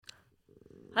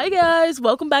Hi guys,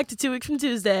 welcome back to 2 Weeks from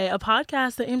Tuesday, a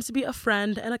podcast that aims to be a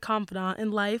friend and a confidant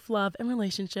in life, love, and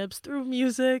relationships through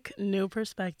music, new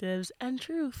perspectives, and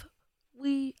truth.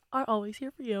 We are always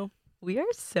here for you. We are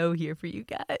so here for you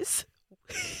guys.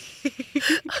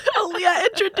 Aaliyah,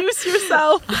 introduce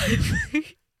yourself.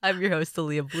 I'm your host,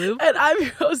 Aaliyah Bloom. And I'm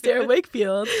your host, Erin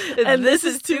Wakefield. and this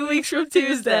is 2 Weeks from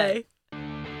Tuesday.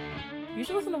 You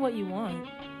should listen to what you want.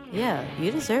 Yeah,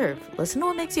 you deserve. Listen to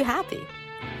what makes you happy.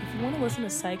 If you want to listen to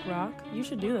psych rock, you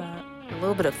should do that. A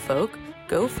little bit of folk,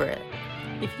 go for it.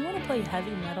 If you want to play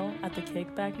heavy metal at the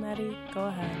kickback, Maddie, go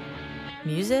ahead.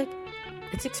 Music,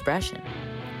 it's expression.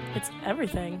 It's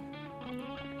everything.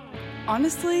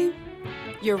 Honestly,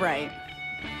 you're right.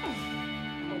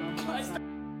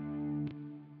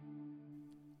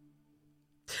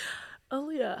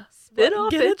 Aaliyah,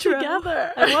 Spin-off get intro. it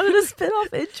together. I wanted a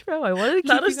spin-off intro. I wanted to keep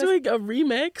Not you us guys... doing a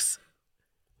remix.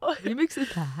 remix in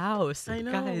the house. I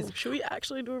know. Guys, Should we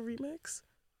actually do a remix?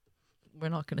 we're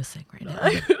not going to sing right now.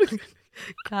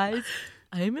 Guys,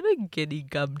 I'm in a giddy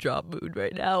gumdrop mood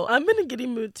right now. I'm in a giddy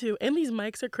mood too, and these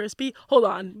mics are crispy. Hold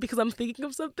on, because I'm thinking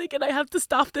of something, and I have to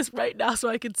stop this right now so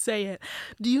I can say it.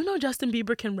 Do you know Justin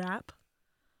Bieber can rap?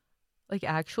 Like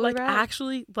actually rap?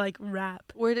 Actually,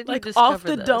 rap. Where did you Like discover off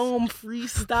the this? dome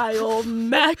freestyle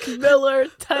Mac Miller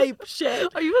type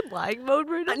shit. Are you in lying mode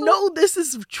right now? No, this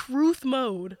is truth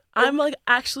mode. I'm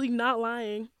actually not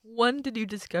lying. When did you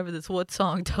discover this? What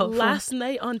song? Tell me. Last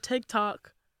night on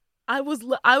TikTok, I was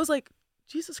like,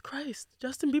 Jesus Christ,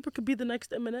 Justin Bieber could be the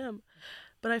next Eminem,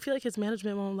 but I feel like his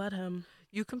management won't let him.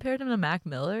 You compared him to Mac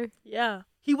Miller? Yeah,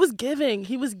 he was giving.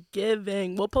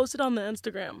 We'll post it on the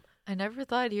Instagram. I never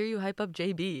thought I'd hear you hype up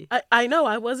JB. I know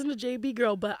I wasn't a JB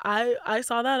girl, but I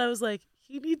saw that. I was like,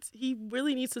 he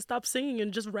really needs to stop singing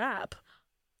and just rap.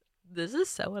 This is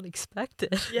so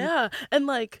unexpected. Yeah, and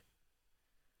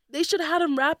they should have had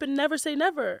him rap and Never Say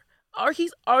Never. Or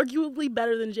he's arguably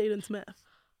better than Jaden Smith.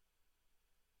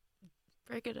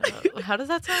 Break it up. How does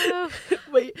that sound?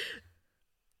 Wait,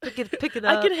 Pick it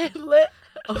up. I can handle it.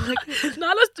 Oh my God.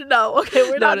 Not us to know. Okay,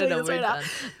 we're not doing no, this we're right now. done.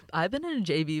 I've been in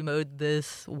JB mode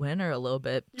this winter a little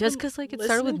bit, You've just been because it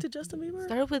listening to Justin Bieber.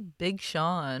 started with Big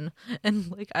Sean,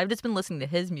 and I've just been listening to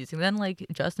his music. Then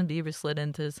Justin Bieber slid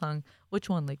into his song. Which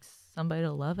one? Somebody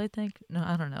to Love, I think. No,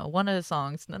 I don't know. One of his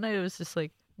songs. And then I was just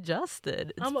like,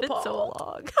 Justin, it's I'm been so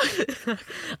appalled. long.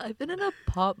 I've been in a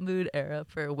pop mood era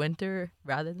for winter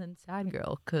rather than sad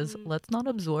girl, because let's not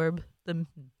absorb the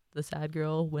sad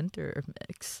girl winter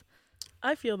mix.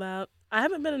 I feel that. I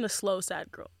haven't been in a slow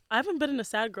sad girl. I haven't been in a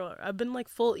sad girl. I've been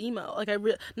full emo.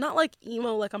 Not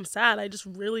emo like I'm sad. I just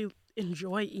really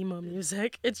enjoy emo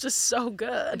music. It's just so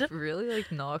good. It really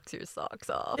knocks your socks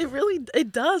off.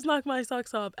 It does knock my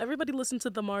socks off. Everybody listen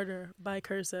to The Martyr by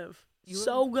Cursive.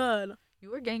 So good. You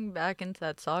were getting back into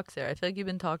that socks there. I feel like you've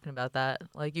been talking about that.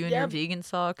 You and your vegan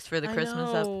socks for the I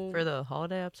Christmas, know. for the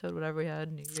holiday episode, whatever we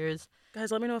had, New Year's.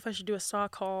 Guys, let me know if I should do a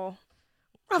sock haul.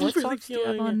 What socks do you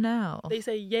have on now? They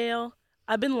say Yale.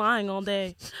 I've been lying all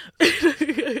day.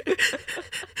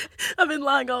 I've been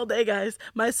lying all day, guys.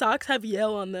 My socks have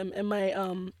Yale on them, and my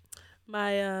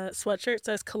sweatshirt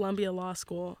says Columbia Law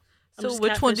School. So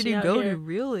which one did you go to,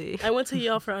 really? I went to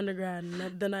Yale for undergrad,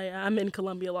 and then I'm in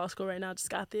Columbia Law School right now. Just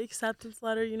got the acceptance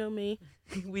letter, you know me.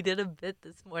 We did a bit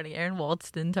this morning. Erin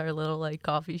waltzed into our little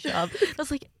coffee shop. I was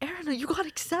like, Erin, you got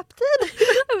accepted?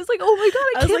 I was like, oh my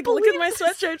God, I can't look believe at my this.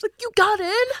 sweatshirt. It's you got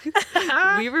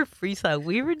in. We were freestyle.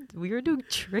 We were doing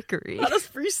trickery. Not us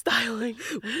freestyling.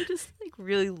 We were just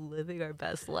really living our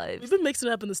best lives. We've been mixing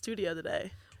it up in the studio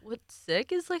today. What's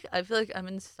sick is I feel like I'm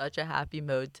in such a happy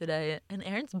mode today, and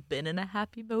Erin's been in a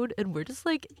happy mode, and we're just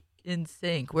in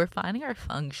sync. We're finding our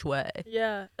feng shui.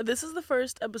 Yeah, this is the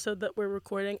first episode that we're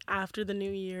recording after the new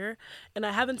year, and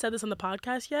I haven't said this on the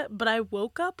podcast yet, but I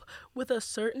woke up with a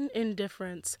certain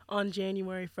indifference on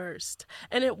January 1st,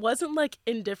 and it wasn't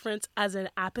indifference as in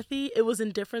apathy, it was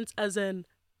indifference as in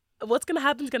what's gonna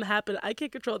happen is gonna happen. I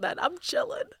can't control that. I'm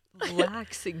chilling.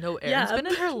 Relaxing. No, Erin's been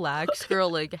in her lax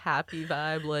girl, happy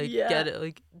vibe, get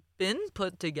it, been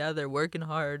put together, working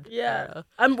hard. Yeah.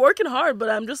 I'm working hard, but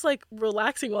I'm just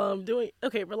relaxing while I'm doing.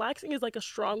 Okay, relaxing is a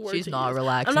strong word. She's to not use.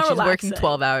 relaxing. I'm not She's relaxing. working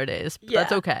 12-hour days. But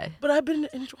that's okay. But I've been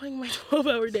enjoying my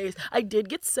 12-hour days. I did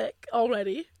get sick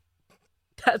already.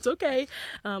 That's okay.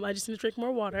 I just need to drink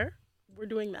more water. We're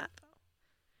doing that.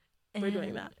 We're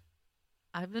doing that.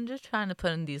 I've been just trying to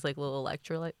put in these little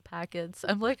electrolyte packets.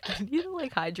 I'm I need to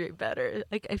hydrate better.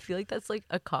 I feel like that's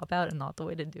a cop out and not the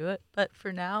way to do it. But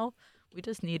for now, we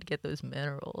just need to get those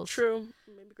minerals. True.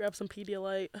 Maybe grab some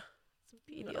Pedialyte.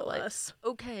 Pedialyte.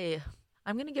 Okay.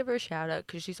 I'm going to give her a shout out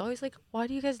because she's always like, why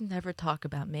do you guys never talk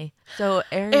about me? So,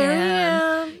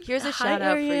 Ariane, here's a Hi, shout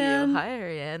out for you. Ariane. Hi,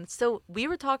 Ariane. So we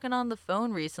were talking on the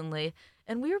phone recently,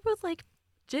 and we were both like,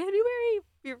 January,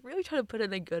 you're really trying to put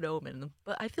in a good omen.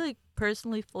 But I feel like,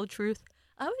 personally, full truth,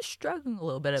 I was struggling a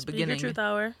little bit at the Speak your beginning. truth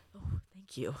hour. Oh,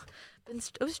 thank you.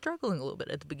 I was struggling a little bit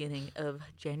at the beginning of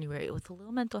January with a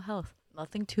little mental health.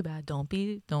 Nothing too bad. Don't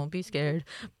be scared.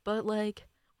 But like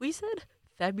we said,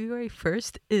 February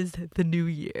 1st is the new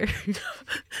year.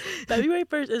 February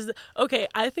 1st is okay.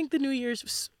 I think the New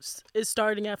Year's is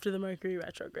starting after the Mercury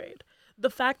retrograde. The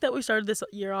fact that we started this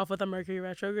year off with a Mercury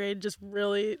retrograde just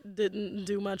really didn't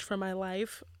do much for my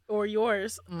life or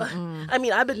yours. I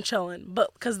mean, I've been chilling,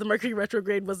 but because the Mercury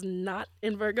retrograde was not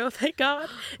in Virgo, thank God.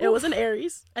 It was in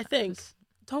Aries, I think.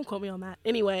 Don't quote me on that.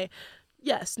 Anyway,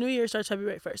 yes, New Year starts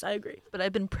February 1st. I agree. But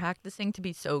I've been practicing to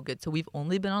be so good. So we've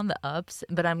only been on the ups.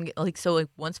 But I'm like, so like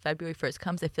once February 1st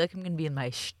comes, I feel like I'm going to be in my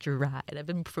stride. I've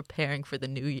been preparing for the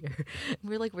new year.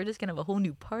 We're just going to have a whole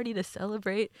new party to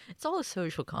celebrate. It's all a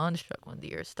social construct when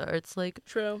the year starts. Like,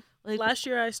 True. like Last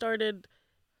year, I started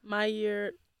my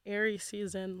year Aries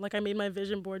season. Like, I made my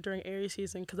vision board during Aries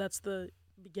season because that's the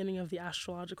beginning of the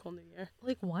astrological new year.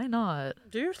 Like, why not?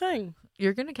 Do your thing.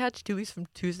 You're going to catch 2 weeks from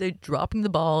Tuesday dropping the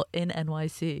ball in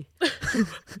NYC.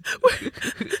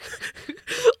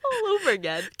 All over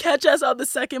again. Catch us on the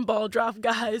second ball drop,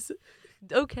 guys.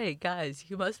 Okay, guys,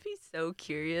 you must be so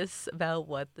curious about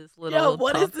what this little Yo,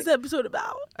 what is topic- this episode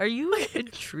about? Are you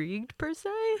intrigued per se?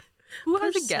 Who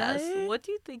has Per a guess? se? What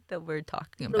do you think that we're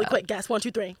talking about? Really quick, guess. 1,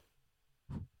 2, 3.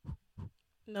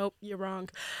 Nope, you're wrong.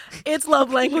 It's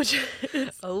love languages.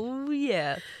 Oh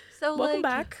yeah. So Welcome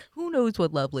like, back. who knows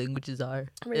what love languages are?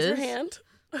 Raise your hand.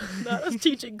 Not us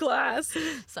teaching class.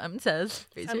 Simon says.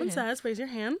 Raise your Simon hand. says, raise your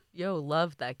hand. Yo,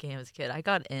 loved that game as a kid. I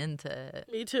got into it.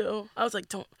 Me too. I was like,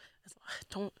 don't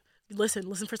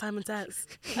listen for Simon Says.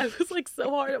 I was like so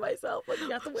hard on myself. Like, you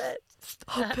got to win.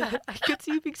 Stop it. I could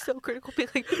see you being so critical, being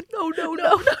like, no.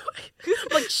 I'm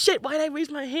like, shit, why'd I raise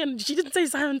my hand? She didn't say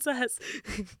Simon Says.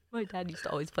 My dad used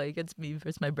to always play against me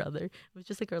versus my brother. It was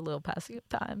just like our little passing of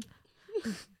time.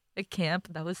 At camp,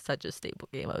 that was such a staple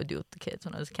game I would do with the kids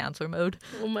when I was counselor mode.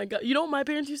 Oh my God. You know what my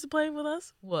parents used to play with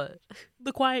us? What?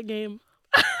 The quiet game.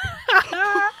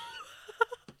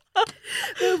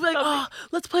 They would be like, oh,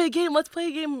 let's play a game.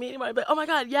 Me and my, oh my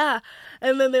God, yeah.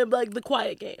 And then they'd be like, the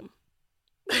quiet game.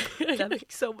 That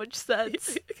makes so much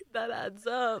sense. That adds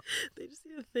up. They just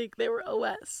need to think they were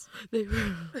OS. They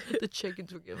were the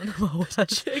chickens were giving them away. The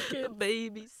Chicken.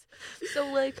 babies. So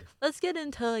like, let's get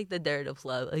into like the dirt of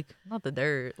love. Like, not the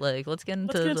dirt. Like, let's get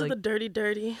into Let's get into like the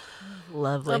dirty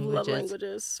love love languages.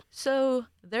 languages. So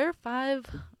there are 5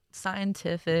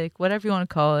 scientific, whatever you want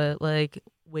to call it, like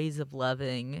ways of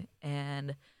loving,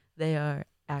 and they are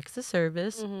acts of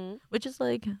service, Mm-hmm. which is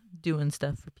like doing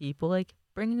stuff for people, like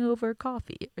bringing over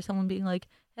coffee, or someone being like,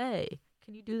 hey,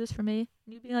 can you do this for me?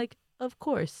 And you being like, of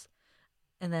course.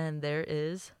 And then there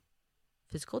is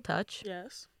physical touch.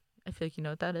 Yes. I feel like you know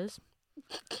what that is.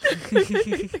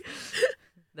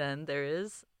 Then there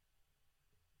is,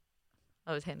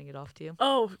 I was handing it off to you.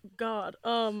 Oh God.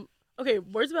 Okay.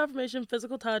 Words of affirmation,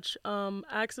 physical touch,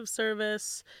 acts of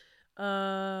service,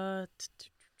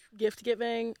 gift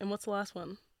giving, and what's the last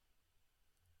one?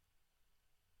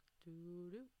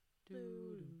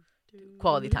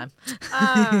 Quality time.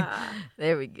 Ah.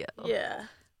 There we go. Yeah.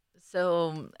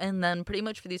 So, and then pretty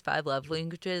much for these 5 love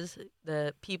languages,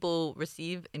 the people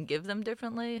receive and give them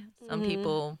differently. Some Mhm.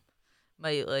 people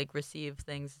might like receive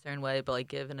things a certain way, but like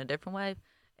give in a different way.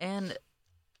 And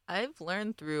I've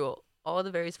learned through all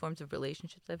the various forms of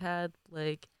relationships I've had,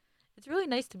 like, it's really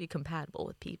nice to be compatible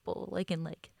with people. Like, in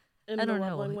like, In I the don't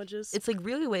love know. languages. it's like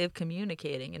really a way of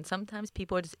communicating. And sometimes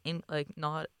people are just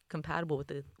not compatible with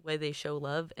the way they show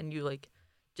love, and you like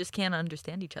just can't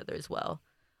understand each other as well.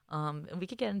 And we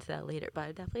could get into that later, but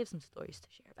I definitely have some stories to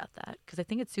share about that because I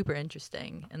think it's super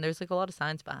interesting and there's like a lot of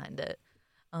science behind it.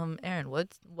 Erin,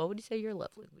 what would you say your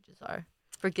love languages are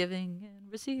for giving and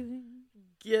receiving?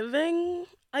 Giving,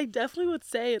 I definitely would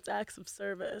say it's acts of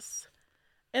service.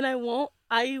 And I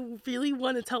really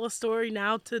want to tell a story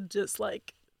now to just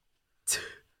like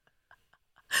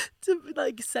to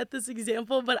like set this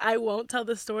example, but I won't tell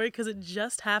the story because it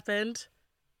just happened.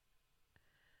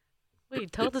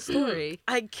 Wait, tell the story.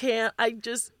 I can't.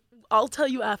 I'll tell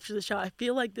you after the show. I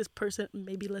feel like this person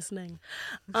may be listening.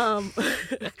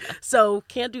 So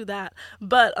can't do that.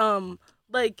 But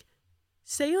like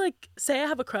say I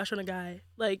have a crush on a guy.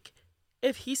 Like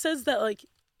if he says that like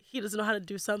he doesn't know how to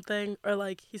do something or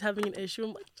like he's having an issue,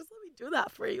 I'm like, just let me do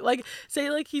that for you. Like, say,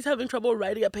 like, he's having trouble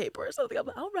writing a paper or something. I'm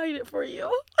like, I'll write it for you.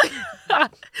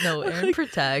 No, Aaron Like,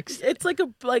 protects. it's like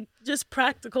just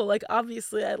practical. Like,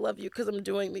 obviously, I love you because I'm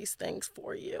doing these things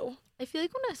for you. I feel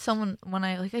like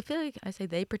I feel like I say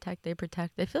they protect,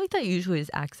 I feel like that usually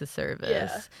is acts of service.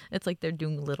 Yeah. It's like they're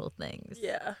doing little things.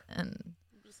 Yeah. And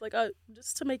Just like,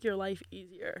 just to make your life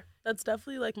easier. That's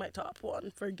definitely like my top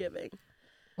one for giving.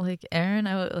 like Aaron,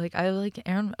 I like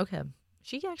Aaron. Okay,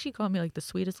 she actually got me like the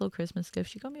sweetest little Christmas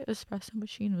gift. She got me an espresso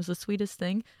machine. It was the sweetest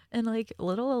thing. And like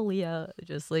little Aaliyah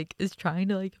just like is trying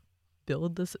to like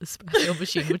build this espresso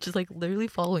machine, which is like literally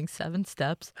following 7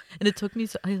 steps. And it took me,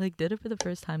 so I like did it for the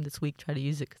first time this week, try to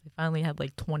use it because I finally had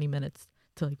like 20 minutes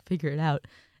to like figure it out.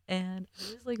 And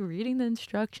I was like reading the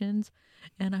instructions,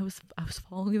 and I was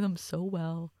following them so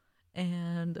well.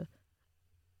 And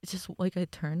it's just like I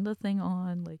turned the thing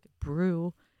on, like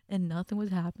brew, and nothing was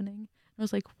happening. I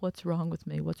was like, what's wrong with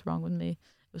me? What's wrong with me?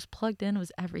 It was plugged in. It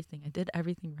was everything. I did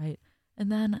everything right. And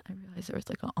then I realized there was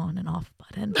like an on and off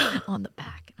button on the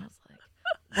back. And I was like,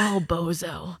 well,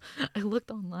 bozo. I looked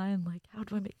online, like, how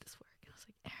do I make this work? And I was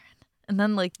like, Aaron. And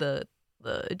then like the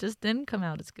it just didn't come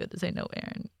out as good as I know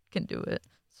Aaron can do it.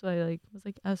 So I like was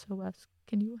like, SOS,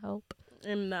 can you help?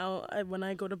 And now when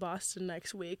I go to Boston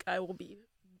next week, I will be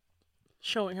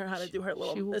showing her how to do her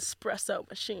little espresso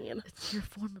machine. It's your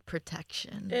form of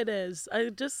protection. It is.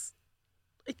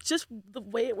 It's just the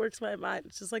way it works in my mind.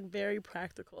 It's just like very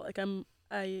practical. Like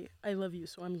I love you,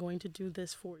 so I'm going to do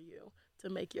this for you to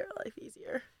make your life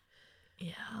easier.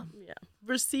 Yeah. Yeah.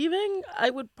 Receiving, I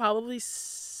would probably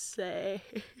say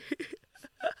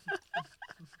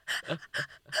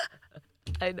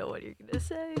I know what you're gonna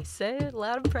say. Say it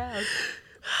loud and proud.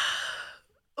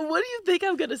 What do you think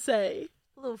I'm gonna say?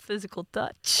 A little physical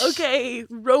touch. Okay,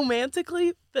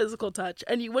 romantically, physical touch.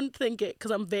 And you wouldn't think it because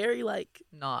I'm very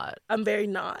not Very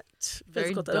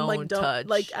physical touch. I'm like, don't touch.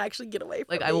 like actually get away from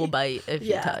Like me. I will bite if you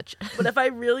Yeah. touch. But if I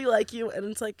really like you and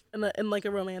it's like in like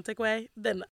a romantic way,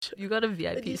 then You got a I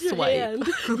VIP need your swipe. hand.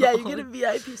 Yeah, you get a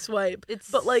VIP swipe. It's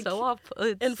but like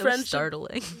it's in so friendship-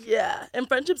 startling. yeah, and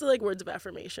friendships are like words of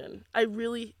affirmation. I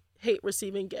really hate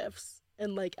receiving gifts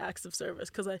and like acts of service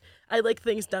because I like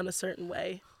things done a certain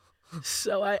way.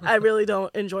 So I really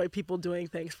don't enjoy people doing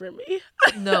things for me.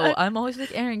 No, I'm always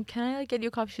like, Erin, can I like get you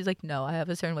a coffee? She's like, no, I have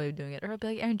a certain way of doing it. Or I'll be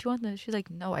like, Erin, do you want this? She's like,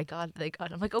 no, I got it.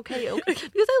 I'm like, okay. Because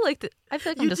I like to. I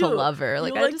feel like I'm You just do. a lover.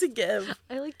 Like you I like just, to give.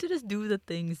 I like to just do the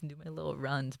things and do my little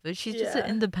runs. But she's just an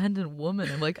Yeah. independent woman.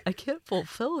 I'm like, I can't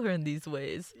fulfill her in these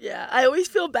ways. Yeah, I always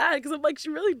feel bad because I'm like, she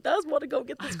really does want to go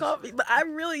get this coffee, but I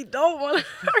really don't want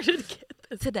her to get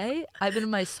this. Today, I've been in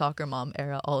my soccer mom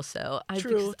era also.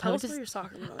 True. Tell us just, about your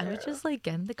soccer mom I was era. just like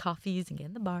getting the coffees and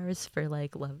getting the bars for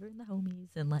like Lover and the homies,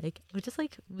 and like I was just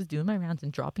like was doing my rounds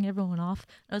and dropping everyone off.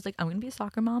 And I was like, I'm gonna be a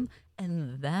soccer mom,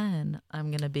 and then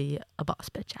I'm gonna be a boss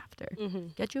bitch after. Mm-hmm.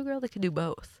 Get you a girl that can do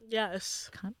both. Yes.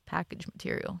 Kind of package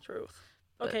material. Truth.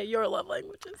 But- Okay, your love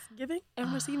languages: giving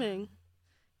and receiving.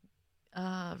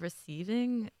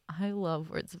 Receiving, I love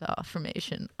words of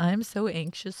affirmation. I'm so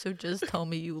anxious, so just tell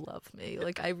me you love me.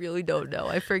 Like I really don't know.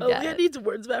 I forget. Olivia needs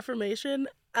words of affirmation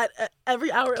at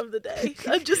every hour of the day.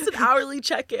 Just an hourly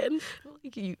check-in.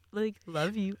 Like you, like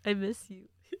love you. I miss you.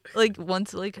 Like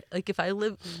once, like if I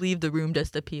leave the room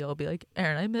just to pee, I'll be like,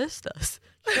 Erin, I missed us.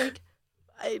 She's like,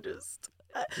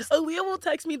 Aaliyah will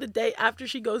text me the day after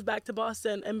she goes back to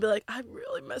Boston and be like, I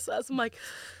really miss us. I'm like,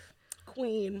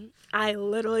 Queen, I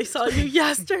literally saw you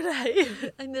yesterday.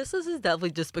 and this has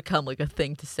definitely just become like a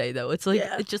thing to say though. It's like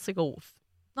Yeah. it's just like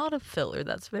not a filler.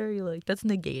 That's very like that's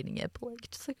negating it, but like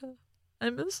just like I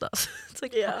missed us. It's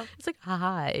like Yeah. it's like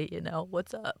hi,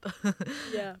 what's up?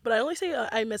 Yeah, but I only say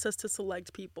I miss us to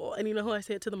select people. And you know who I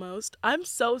say it to the most? I'm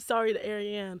so sorry to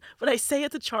Ariane, but I say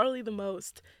it to Charlie the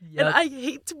most. Yep. And I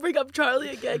hate to bring up Charlie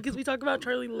again because we talk about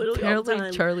Charlie literally all the Apparently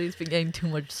time. Charlie's been getting too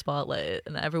much spotlight,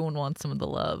 and everyone wants some of the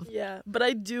love. Yeah, but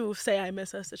I do say I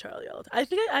miss us to Charlie all the time. I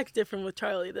think I act different with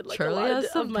Charlie than like Charlie a lot has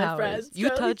of some my powers. friends. You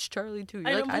Charlie, touch Charlie too. You're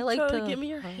I like, know, I like Charlie, to give me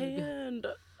your hug. hand.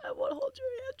 I want to hold your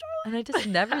hand, Charlie. And I just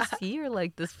never see her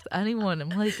like this with anyone. I'm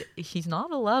like, he's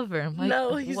not a lover. I'm like,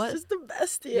 no, he's what just the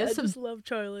bestie. He has I some- just love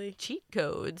Charlie. cheat He's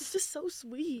codes? just so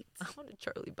sweet. I want a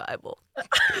Charlie Bible.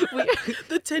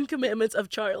 The 10 Commandments of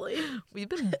Charlie. We've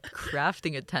been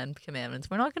crafting a 10 commandments.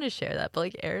 We're not going to share that. But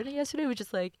like Erin yesterday was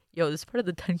just like, yo, this is part of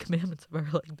the 10 commandments of our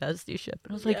like bestie ship.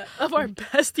 And I was like, Yeah, of our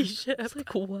bestie ship. I was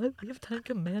like, what? We have 10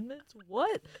 commandments?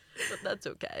 What? But that's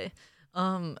okay.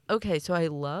 Okay, so I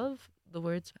love the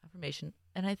words of affirmation,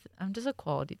 and I'm just a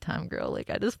quality time girl. Like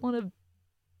I just want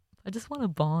to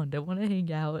bond. I want to hang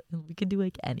out, and we can do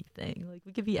like anything. Like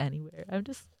we could be anywhere. I'm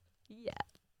just yeah.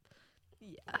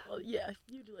 Well, yeah,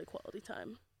 you do like quality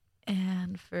time.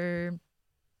 And for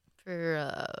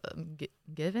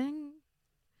giving,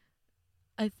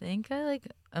 I think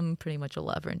I'm pretty much a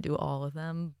lover and do all of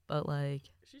them, but like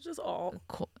She's just all.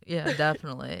 yeah,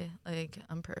 definitely. Like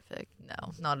I'm perfect.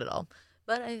 No, not at all.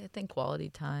 But I think quality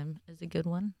time is a good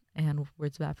one, and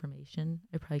words of affirmation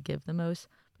I probably give the most.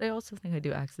 But I also think I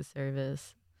do acts of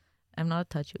service. I'm not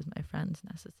touchy with my friends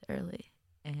necessarily,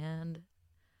 and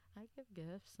I give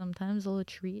gifts. Sometimes a little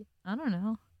treat. I don't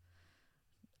know.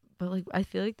 But like I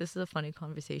feel like this is a funny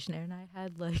conversation Aaron and I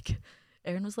had. Like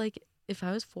Aaron was like, if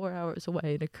I was 4 hours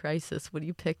away in a crisis, would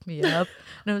you pick me up?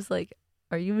 And I was like,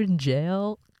 are you in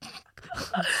jail?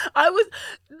 I was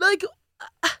like,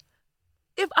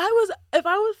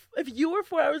 if you were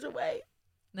 4 hours away,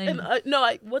 and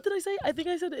what did I say? I think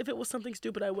I said if it was something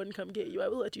stupid, I wouldn't come get you. I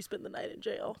would let you spend the night in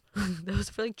jail. That was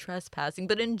for like trespassing,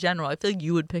 but in general, I feel like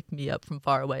you would pick me up from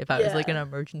far away if I was like in an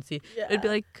emergency. Yeah. It'd be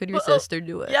like, could your sister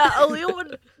do it? Yeah, Aaliyah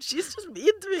would. She's just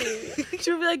mean to me.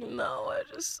 She would be like, no,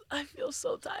 I feel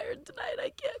so tired tonight.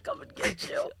 I can't come and get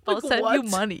you. I'll Like, send what? you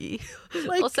money.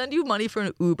 Like, I'll send you money for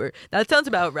an Uber. That sounds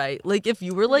about right. Like if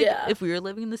you were like, Yeah. if we were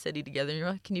living in the city together and you're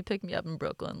like, can you pick me up in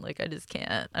Brooklyn? Like I just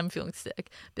can't. I'm feeling sick.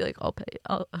 Be like, I'll pay.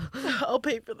 I'll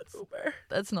pay for the Uber.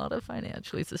 That's not a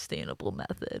financially sustainable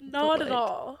method. Not but, at like,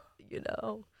 all. You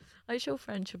know, I show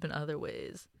friendship in other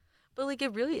ways. But like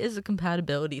it really is a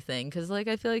compatibility thing, because like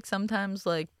I feel like sometimes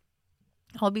like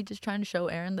I'll be just trying to show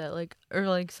Erin that like, or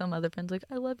like some other friends like,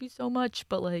 I love you so much,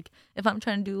 but like if I'm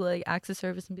trying to do like acts of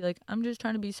service and be like, I'm just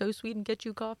trying to be so sweet and get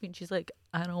you coffee, and she's like,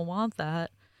 I don't want that,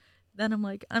 then I'm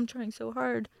like, I'm trying so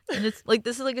hard. And it's like,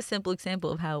 this is like a simple example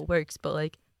of how it works, but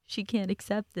like she can't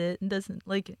accept it and doesn't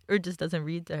like, or just doesn't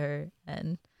read to her.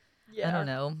 And Yeah. I don't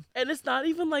know. And it's not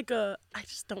even like I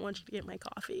just don't want you to get my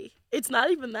coffee. It's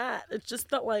not even that. It's just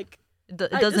that like. It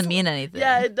I doesn't just- mean anything.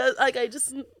 Yeah, it does. Like I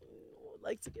just would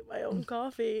like to get my own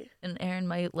coffee. And Erin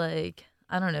might like,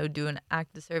 I don't know, do an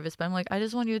act of service, but I'm like, I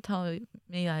just want you to tell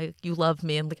me you love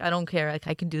me, and like I don't care, like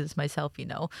I can do this myself, you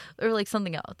know, or like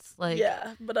something else. Like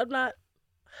Yeah, but I'm not.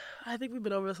 I think we've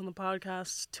been over this on the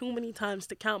podcast too many times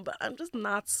to count, but I'm just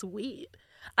not sweet.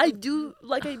 I do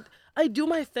like I do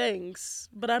my things,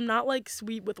 but I'm not like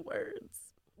sweet with words.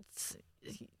 it's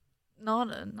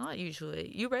not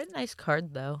usually. You write a nice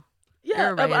card though. Yeah,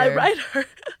 You're a I writer. write her.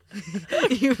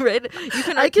 You can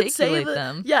I can articulate say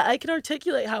them. Yeah, I can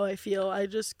articulate how I feel. I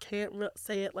just can't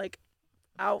say it like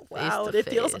out Face loud. to It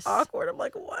feels face. awkward. I'm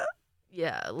like, what?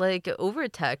 Yeah, like over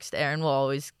text, Erin will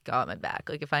always got my back.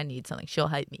 Like if I need something, she'll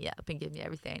hype me up and give me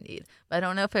everything I need. But I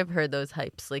don't know if I've heard those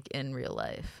hypes like in real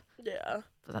life. Yeah.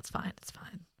 But that's fine. It's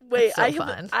fine. Wait, It's so I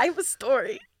fine. have a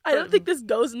story. I don't think this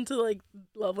goes into like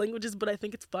love languages, but I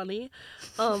think it's funny.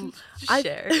 I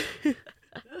Share.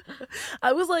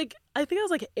 I was like, I think I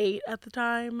was like 8 at the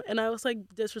time, and I was like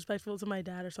disrespectful to my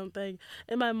dad or something.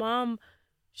 And my mom,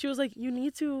 she was like, you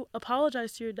need to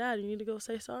apologize to your dad. You need to go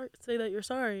say sorry, say that you're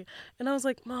sorry. And I was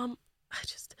like, Mom,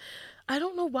 I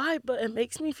don't know why, but it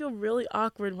makes me feel really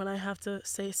awkward when I have to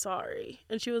say sorry.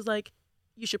 And she was like,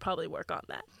 you should probably work on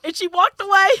that. And she walked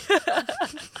away.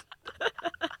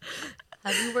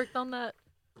 Have you worked on that?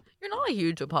 You're not a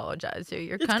huge apologizer.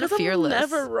 You're It's kind of 'cause I'm fearless.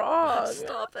 never wrong.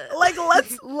 Stop it. Like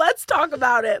let's talk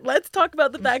about it. Let's talk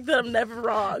about the fact that I'm never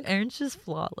wrong. Erin's just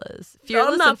flawless. No,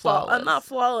 Fearless I'm not and flawless. I'm not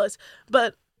flawless,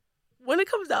 but when it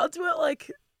comes down to it,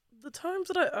 like the times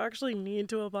that I actually need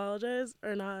to apologize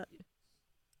are not.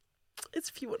 It's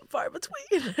few and far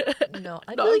between. No,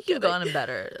 I No, feel I'm like you've kidding. gotten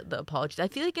better at the apologies. I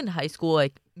feel like in high school,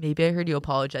 like maybe I heard you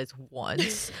apologize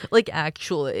once. Like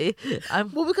actually,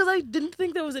 I'm Well, because I didn't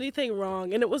think there was anything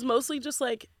wrong, and it was mostly just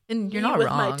like and you're me not with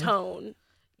wrong. my tone.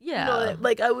 Yeah, You know,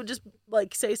 like I would just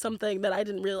like say something that I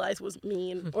didn't realize was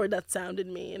mean or that sounded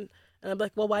mean, and I'm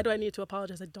like, well, why do I need to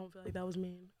apologize? I don't feel like that was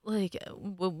mean. like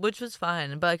which was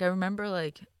fine. But like I remember,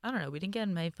 like I don't know, we didn't get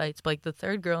in many fights. But like the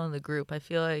third girl in the group, I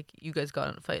feel like you guys got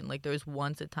in a fight, and like there was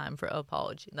once a time for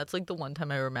apology. And that's like the one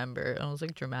time I remember, and it was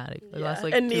like dramatic. The last,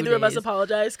 like, and 2 neither of us days.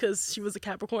 apologized because she was a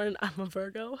Capricorn and I'm a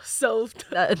Virgo, so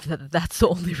That's the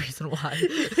only reason why.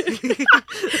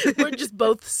 we're just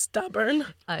both stubborn.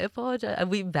 I apologize.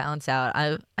 We balance out.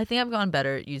 I think I've gotten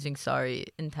better at using sorry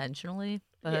intentionally,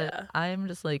 but Yeah. I'm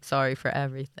just like sorry for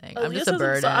everything. I'm Aaliyah just a says I'm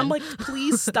burden. I'm like,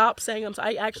 please stop saying I'm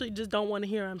sorry. I actually just don't want to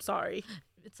hear I'm sorry.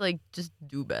 it's like just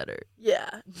do better. Yeah,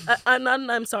 I'm not an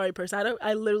I'm sorry person.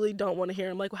 I literally don't want to hear.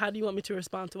 I'm like, well, how do you want me to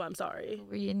respond to I'm sorry?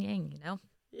 We're yin yang, you know.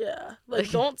 Yeah,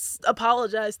 like don't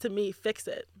apologize to me. Fix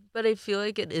it. But I feel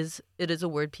like it is a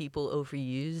word people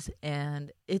overuse,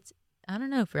 and it's I don't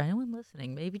know, for anyone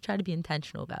listening, maybe try to be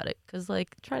intentional about it, because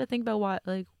like try to think about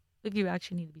Like you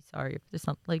actually need to be sorry if there's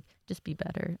something, like just be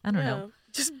better. I don't know.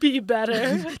 Just be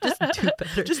better. Just do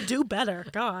better. Just do better.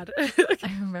 God.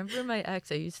 I remember my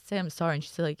ex, I used to say I'm sorry, and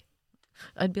she's like,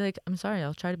 I'd be like, I'm sorry,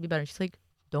 I'll try to be better. She's like,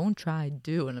 don't try,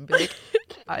 do. And I'd be like,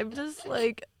 I'm just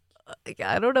like,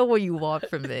 I don't know what you want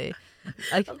from me.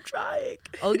 I'm trying.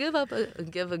 I'll give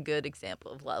a good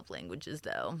example of love languages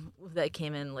though that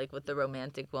came in like with the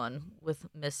romantic one with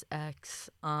Miss X.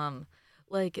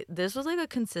 Like this was like a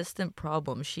consistent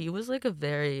problem. She was like a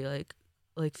very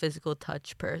like physical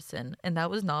touch person, and that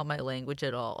was not my language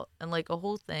at all. And like a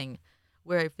whole thing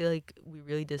where I feel like we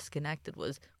really disconnected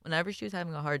was whenever she was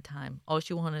having a hard time, all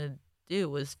she wanted to do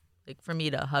was like for me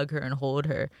to hug her and hold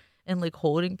her, and like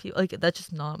holding people like that's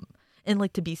just not. And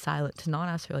like to be silent, to not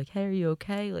ask her like, hey, are you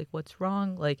okay? Like what's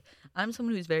wrong? Like I'm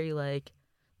someone who's very like,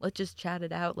 let's just chat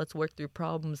it out, let's work through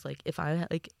problems. Like if I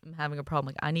like am having a problem,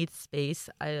 like I need space,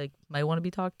 I like might want to be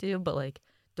talked to, but like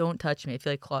don't touch me, I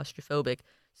feel like claustrophobic.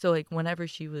 So like whenever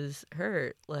she was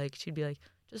hurt, like she'd be like,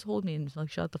 just hold me and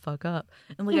like shut the fuck up.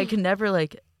 And like I could never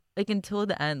like until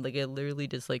the end, like it literally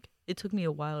just like it took me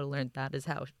a while to learn that is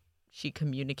how she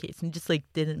communicates, and just like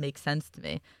didn't make sense to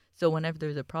me. So whenever there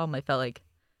was a problem, I felt like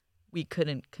we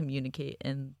couldn't communicate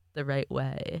in the right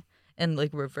way. And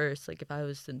like reverse, like if I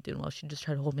wasn't doing well, she'd just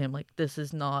try to hold me. I'm like, this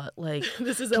is not like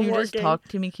This isn't can you working. just talk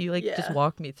to me? Can you like just Yeah.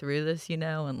 walk me through this, you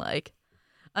know? And like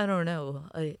I don't know.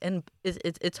 And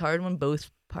it's hard when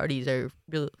both parties are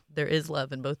real, there is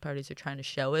love and both parties are trying to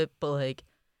show it, but like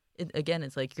again,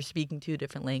 it's like you're speaking two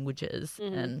different languages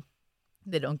and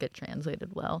they don't get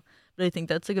translated well. But I think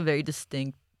that's like a very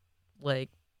distinct like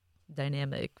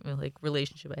dynamic like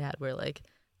relationship I had where like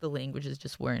the languages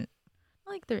just weren't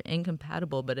like they're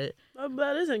incompatible, but it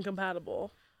That is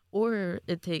incompatible. or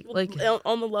it take Well, like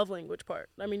on the love language part.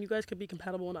 I mean, you guys could be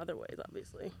compatible in other ways,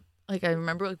 obviously. like I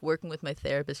remember like working with my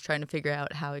therapist trying to figure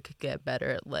out how I could get better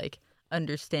at like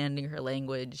understanding her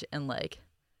language and like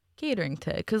catering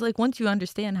to it. Because like once you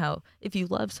understand how if you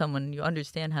love someone you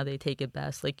understand how they take it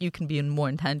best, like you can be more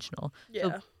intentional. Yeah.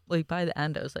 So, like by the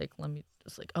end I was like, let me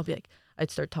just like I'll be like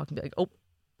I'd start talking, be like, oh,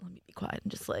 let me be quiet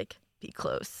and just like be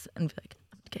close and be like,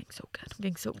 I'm getting so good. I'm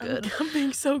getting so good. I'm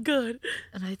being so good.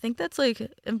 And I think that's like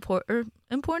important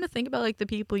to think about like the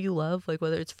people you love, like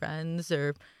whether it's friends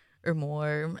or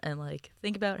more, and like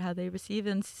think about how they receive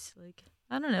and like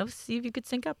I don't know, see if you could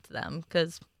sync up to them.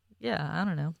 Because yeah, I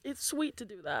don't know. It's sweet to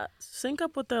do that. Sync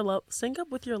up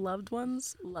with your loved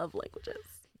ones' love languages.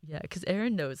 Yeah, because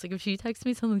Erin knows like if she texts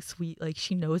me something sweet, like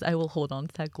she knows I will hold on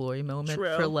to that glory moment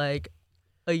True. for like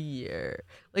a year,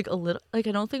 like a little. Like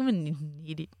I don't think I'm a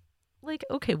needy. Like,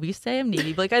 okay, we say I'm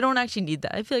needy, but like I don't actually need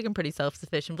that. I feel like I'm pretty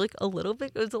self-sufficient, but like a little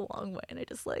bit goes a long way, and I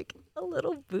just like a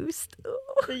little boost.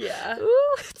 Ooh. Yeah.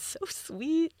 Ooh, it's so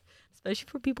sweet, especially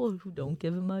for people who don't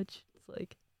give it much. It's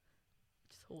like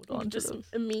just hold on to those.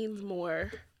 It means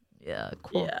more. Yeah,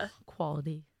 Yeah.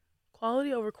 quality.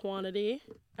 Quality over quantity,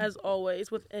 as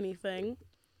always with anything.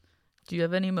 Do you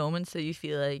have any moments that you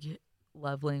feel like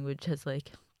love language has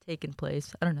like taken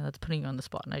place? I don't know. That's putting you on the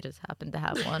spot, and I just happen to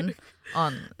have one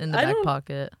in the back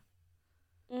pocket.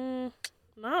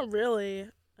 Not really.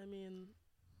 I mean,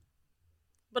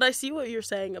 but I see what you're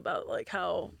saying about like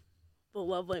how the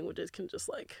love languages can just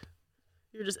like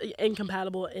you're just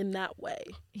incompatible in that way.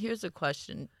 Here's a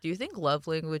question. Do you think love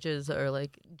languages are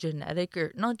like genetic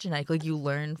or not genetic? Like you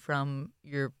learn from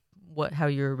how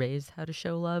you were raised how to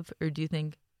show love? Or do you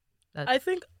think that... I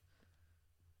think,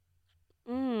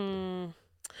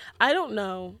 I don't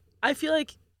know. I feel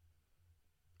like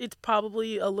it's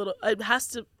probably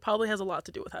probably has a lot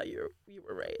to do with how you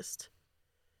were raised.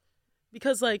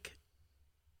 Because like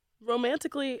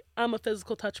romantically, I'm a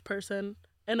physical touch person.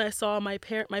 And I saw my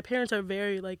parents are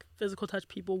very like physical touch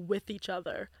people with each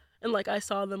other, and like I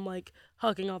saw them like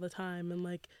hugging all the time and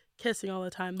like kissing all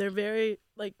the time. They're very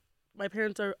like my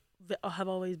parents have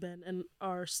always been and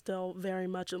are still very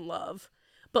much in love,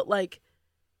 but like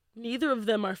neither of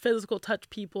them are physical touch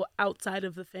people outside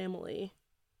of the family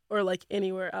or like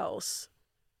anywhere else,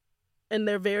 and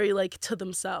they're very like to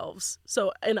themselves.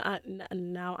 So and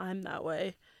now I'm that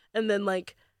way, and then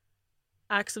like.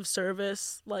 Acts of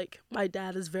service, like my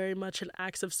dad is very much an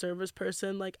acts of service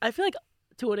person. Like I feel like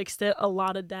to an extent a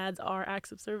lot of dads are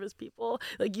acts of service people.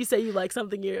 Like you say you like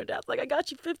something, your dad's like, I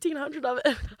got you 1,500 of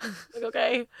it. Like,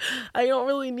 okay, I don't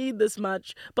really need this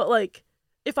much. But like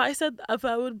if I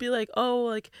would be like, oh,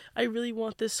 like I really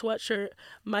want this sweatshirt,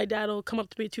 my dad will come up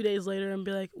to me 2 days later and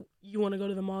be like, you want to go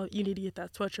to the mall, you need to get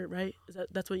that sweatshirt, right?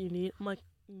 That's what you need? I'm like,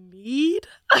 need?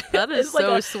 That is it's like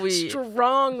so a sweet.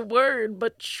 Strong word,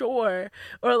 but sure.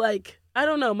 Or like I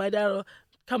don't know, my dad will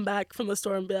come back from the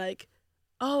store and be like,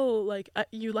 oh, like,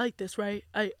 you like this, right?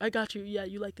 I got you. Yeah,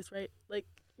 you like this, right? Like,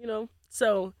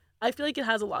 so I feel like it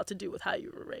has a lot to do with how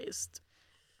you were raised.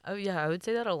 Oh yeah, I would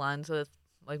say that aligns with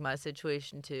like my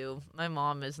situation too. My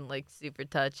mom isn't like super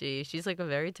touchy. She's like a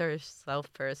very to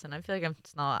herself person. I feel like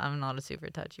I'm not a super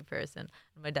touchy person.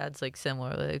 And my dad's like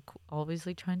similar, like always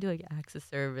like trying to like acts of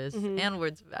service and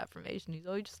words of affirmation. He's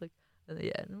always just like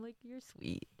yeah, and I'm like, you're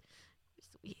sweet. You're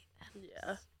sweet. And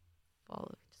Yeah. just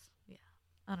follow yeah.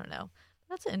 I don't know.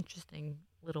 That's an interesting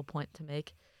little point to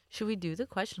make. Should we do the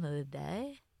question of the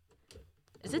day?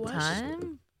 Is it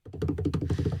time?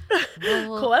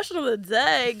 Well, Question of the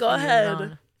day. Go ahead.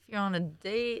 If you're on a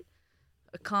date,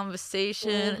 a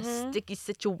conversation, a sticky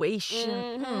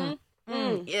situation.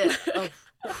 Yeah.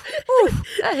 Oh,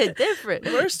 that hit different.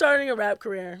 We're starting a rap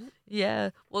career.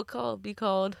 Yeah. What be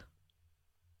called?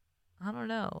 I don't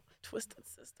know. Twisted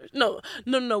Sisters.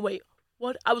 No, wait.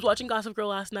 What? I was watching Gossip Girl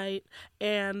last night,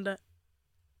 and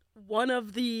one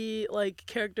of the like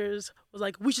characters was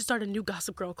like, we should start a new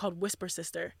Gossip Girl called Whisper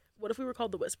Sister. What if we were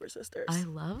called the Whisper Sisters? I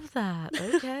love that.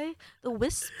 Okay. The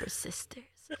Whisper Sisters.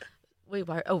 Wait,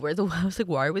 why? Oh, I was like,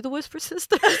 why are we the Whisper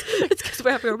Sisters? It's because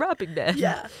we're having a rapping band.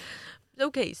 Yeah.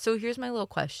 Okay, so here's my little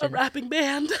question. A rapping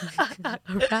band. A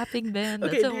rapping band.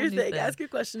 Okay, That's do your thing. Ask your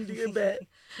question. Do your bit.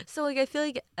 So, like, I feel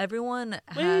like everyone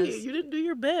has... Wait, you didn't do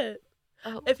your bit.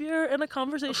 Oh. If you're in a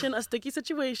conversation, a sticky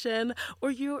situation,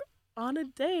 or you're on a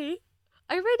date...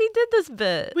 I already did this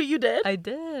bit. Wait, you did? I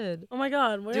did. Oh my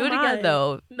God, where Do it am again, I?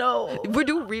 though. No. We're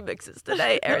doing remixes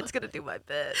today. Erin's going to do my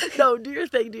bit. No, do your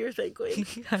thing, queen.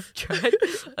 I've tried.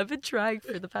 I've been trying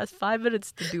for the past 5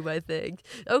 minutes to do my thing.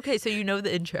 Okay, so you know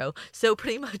the intro. So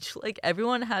pretty much, like,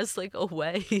 everyone has, like, a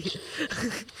way. This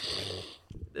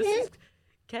is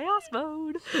chaos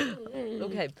mode.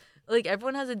 Okay. Like,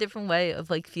 everyone has a different way of,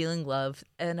 like, feeling love.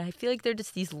 And I feel like they're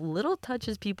just these little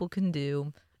touches people can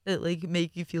do that, like,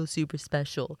 make you feel super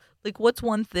special. Like, what's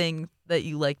one thing that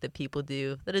you like that people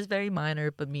do that is very minor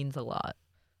but means a lot?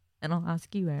 And I'll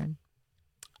ask you, Erin.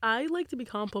 I like to be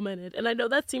complimented. And I know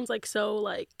that seems like so,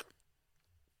 like,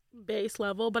 base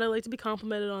level, but I like to be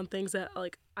complimented on things that,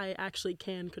 like, I actually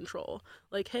can control.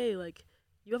 Like, hey, like,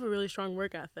 you have a really strong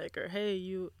work ethic. Or, hey,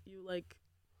 you like,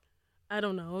 I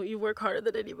don't know, you work harder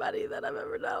than anybody that I've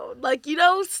ever known. Like,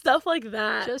 stuff like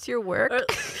that. Just your work?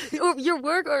 Or your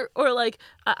work, or like,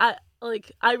 I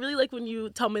really like when you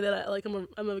tell me that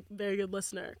I'm a very good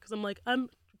listener. Because I'm like, I'm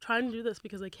trying to do this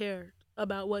because I care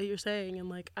about what you're saying. And,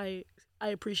 like, I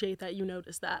appreciate that you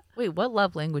notice that. Wait, what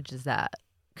love language is that?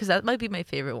 Because that might be my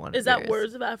favorite one. Is that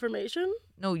words of affirmation?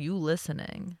 No, you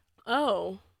listening.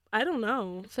 Oh, I don't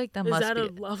know. I feel like that Is must that be. a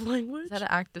love language? Is that an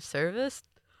act of service?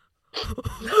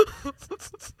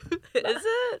 Is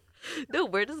it? No,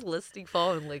 where does listening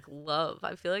fall in, like, love?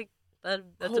 I feel like that's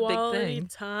a big Quality thing.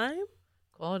 time?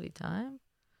 Quality time?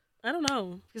 I don't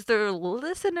know. Because there are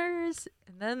listeners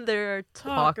and then there are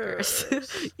talkers.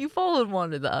 You fall in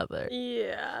one or the other.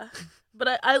 Yeah.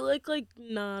 But I like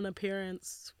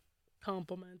non-appearance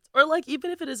compliments. Or, like,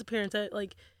 even if it is appearance, I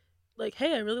like,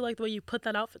 hey, I really like the way you put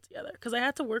that outfit together. Because I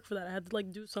had to work for that. I had to,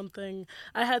 like, do something.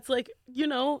 I had to, like,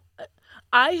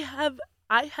 I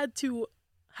had to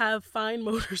have fine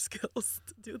motor skills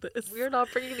to do this. We're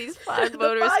not bringing these fine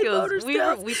motor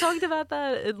skills. We talked about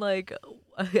that in, like,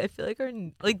 I feel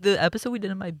like the episode we did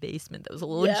in my basement that was a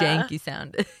little janky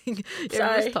sounding.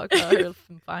 Everyone was talking about her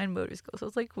fine motor skills. I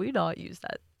was like, we not use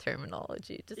that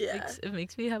terminology. It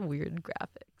makes me have weird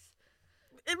graphics.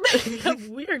 It makes me have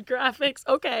weird graphics.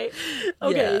 Okay.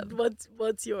 Yeah.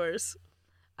 What's yours?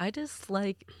 I just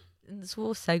like, and this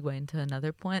will segue into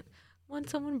another point. When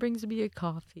someone brings me a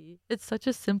coffee, it's such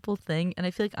a simple thing, and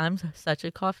I feel like I'm such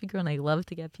a coffee girl, and I love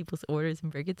to get people's orders and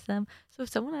bring it to them. So if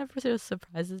someone ever just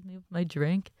surprises me with my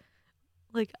drink,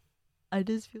 like, I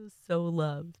just feel so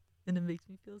loved, and it makes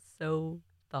me feel so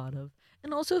thought of.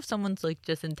 And also if someone's, like,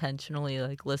 just intentionally,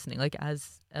 like, listening, like,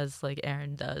 as like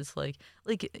Erin does, like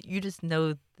you just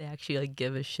know they actually, like,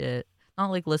 give a shit.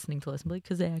 Not, like, listening to listen, but, like,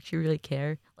 because they actually really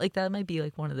care. Like, that might be,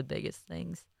 like, one of the biggest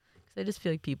things. Because I just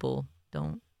feel like people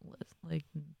don't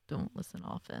listen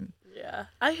often. Yeah.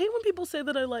 I hate when people say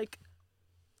that I, like,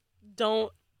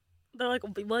 don't, they're like,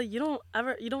 well, you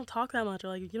don't talk that much, or,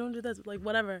 like, you don't do this, like,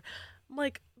 whatever. I'm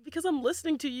like, because I'm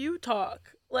listening to you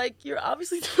talk. Like, you're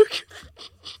obviously talking.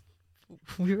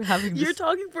 We were having this. You're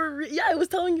talking for I was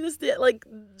telling you this, like,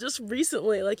 just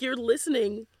recently. Like, you're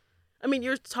listening. I mean,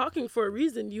 you're talking for a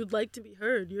reason. You'd like to be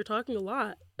heard. You're talking a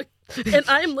lot. And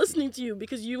I am listening to you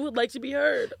because you would like to be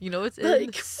heard. You know, it's like,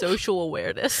 in social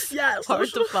awareness. Yeah, hard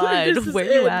to find. Where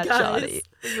you at, Shawty?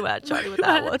 Where you at, Shawty, with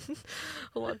that one?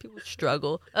 A lot of people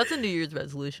struggle. That's a New Year's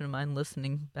resolution of mine,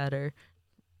 listening better.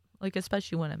 like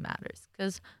especially when it matters.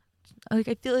 Because like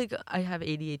I feel like I have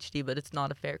ADHD, but it's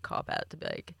not a fair cop out to be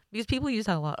like, because people use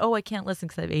that a lot. Oh, I can't listen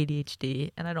because I have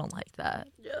ADHD, and I don't like that.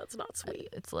 Yeah, that's not sweet.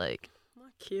 It's like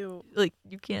Not cute. like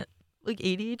you can't like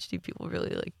ADHD people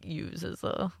really like use as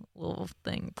a little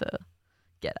thing to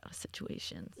get out of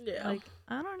situations. Yeah. Like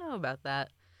I don't know about that.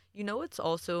 You know, it's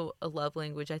also a love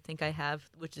language I think I have,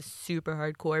 which is super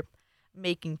hardcore,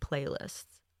 making playlists.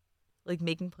 Like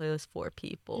making playlists for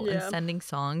people and Yeah. sending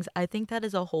songs. I think that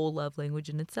is a whole love language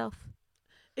in itself.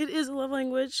 It is a love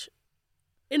language.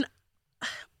 And I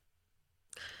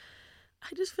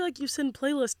just feel like you send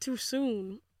playlists too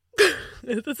soon.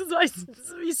 This is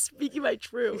me speaking my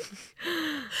truth.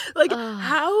 Like,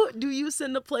 how do you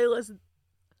send a playlist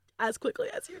as quickly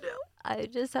as you do? I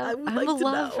just I have, would I'm like a to know.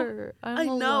 lover. I I'm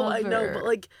a know, lover. but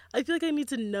like, I feel like I need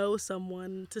to know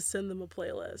someone to send them a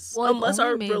playlist. Well, I've Unless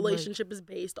only our made, like- relationship is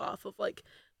based off of like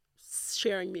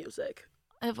sharing music.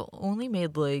 I've only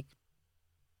made like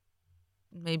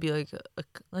maybe like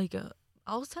a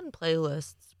I'll send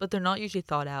playlists, but they're not usually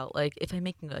thought out. Like if I'm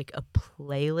making like a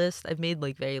playlist, I've made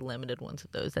like very limited ones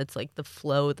of those. That's like the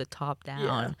flow, the top down.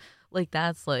 Yeah. Like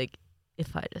that's like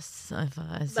if I see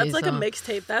That's like a some-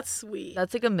 mixtape. That's sweet.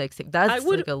 That's like a mixtape. That's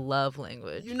would- like a love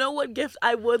language. You know what gift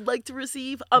I would like to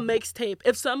receive? A mixtape.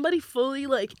 If somebody fully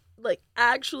like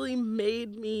actually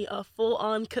made me a full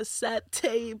on cassette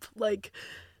tape, like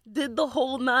did the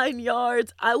whole 9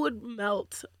 yards, I would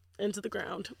melt into the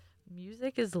ground.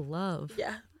 Music is love.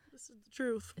 Yeah, this is the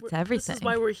truth. It's This is everything.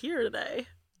 why we're here today.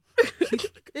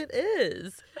 It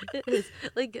is. It is.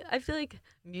 Like I feel like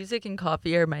music and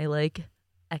coffee are my like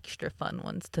extra fun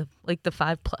ones to like the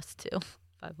 5+2.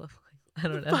 5 love. I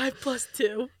don't know.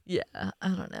 5+2. Yeah, I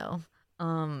don't know.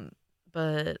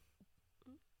 But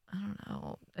I don't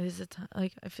know. Is it time?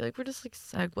 Like I feel like we're just like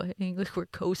segueing, like we're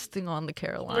coasting on the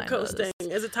Carolinas. We're coasting.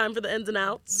 Is it time for the ins and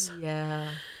outs?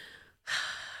 Yeah.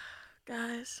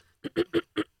 Guys.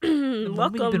 moment you've been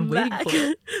Welcome waiting back.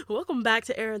 for. Welcome back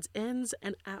to Aaron's ins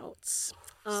and outs.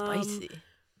 Spicy.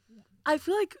 I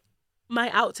feel like my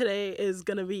out today is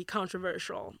gonna be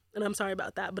controversial, and I'm sorry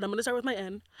about that. But I'm gonna start with my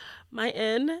in. My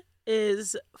in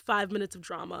is 5 minutes of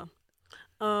drama.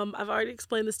 I've already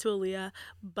explained this to Aaliyah,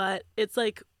 but it's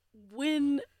like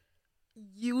when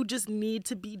you just need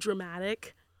to be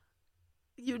dramatic,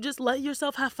 you just let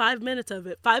yourself have 5 minutes of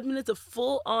it. 5 minutes of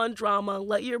full on drama.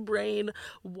 Let your brain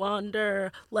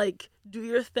wander. Like do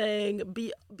your thing.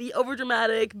 Be over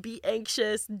dramatic. Be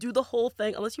anxious. Do the whole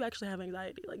thing. Unless you actually have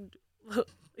anxiety. Like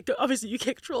obviously you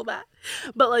can't control that.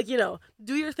 But like, you know,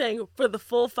 do your thing for the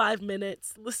full 5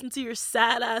 minutes. Listen to your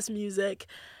sad ass music.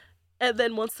 And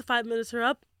then once the 5 minutes are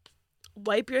up,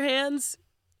 wipe your hands.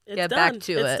 It's Get done. back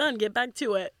to It's it. done. Get back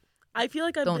to it. I feel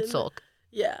like Don't sulk.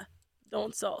 Yeah,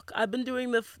 don't sulk. I've been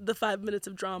doing the 5 minutes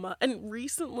of drama, and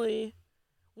recently,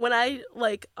 when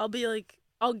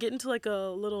I'll get into like a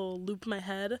little loop in my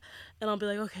head, and I'll be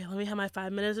like, okay, let me have my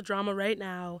 5 minutes of drama right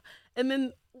now, and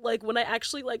then like when I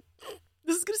actually like.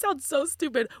 This is gonna sound so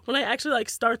stupid. When I actually like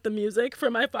start the music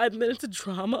for my 5 minutes of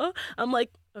drama, I'm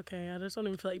like, okay, I just don't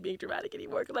even feel like being dramatic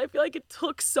anymore because I feel like it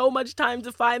took so much time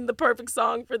to find the perfect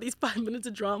song for these 5 minutes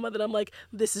of drama that I'm like,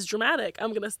 this is dramatic.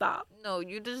 I'm gonna stop. No,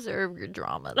 you deserve your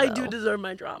drama. I do though. deserve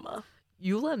my drama.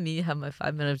 You let me have my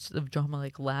 5 minutes of drama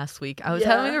like last week. I was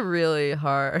Yeah. having a really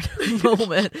hard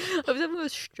moment. I was having a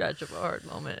stretch of a hard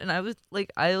moment. And I was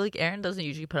like, Aaron doesn't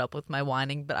usually put up with my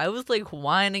whining, but I was like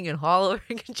whining and hollering.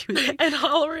 And she was like, And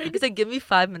hollering. she's like, give me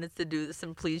 5 minutes to do this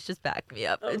and please just back me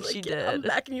up. I was And like, she yeah, I'm did.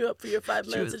 backing you up for your 5 She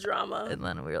minutes was- of drama. And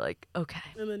then we were like, okay,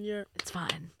 And then you're it's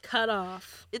fine. cut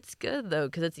off. It's good though,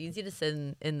 because it's easy to sit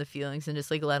in the feelings and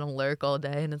just like let them lurk all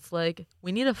day. And it's like,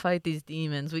 we need to fight these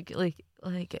demons. We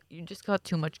like you just got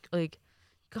too much, like,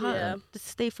 God, Yeah. just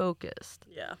stay focused.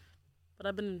 Yeah. But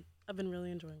I've been really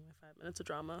enjoying my 5 minutes of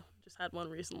drama. Just had one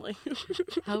recently.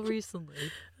 How recently?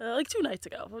 Like 2 nights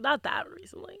ago. Not that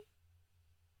recently.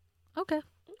 Okay.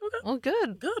 Okay. Well,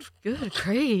 good. Good. Good.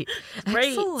 Great. Great.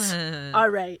 Excellent. All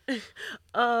right.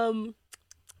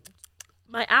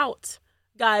 My out.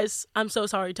 Guys, I'm so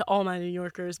sorry to all my New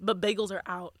Yorkers, but bagels are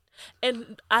out.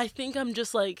 And I think I'm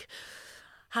just like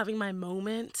having my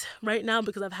moment right now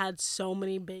because I've had so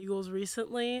many bagels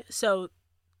recently. So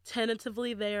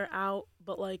tentatively they are out,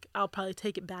 but like I'll probably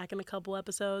take it back in a couple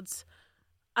episodes.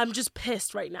 I'm just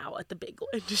pissed right now at the bagel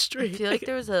industry. I feel like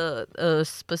there was a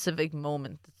specific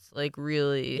moment that's like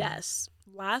really. Yes.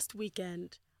 Last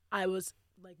weekend, I was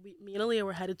like, me and Aaliyah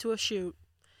were headed to a shoot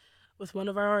with one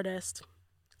of our artists,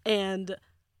 and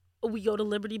we go to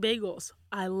Liberty Bagels.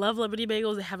 I love Liberty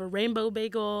Bagels. They have a rainbow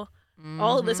bagel.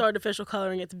 All of this Mm-hmm. artificial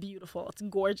coloring, it's beautiful. It's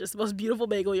gorgeous. The most beautiful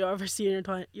bagel you'll ever see in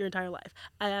your entire life.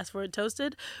 I asked for it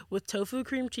toasted with tofu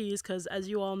cream cheese because, as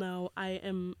you all know, I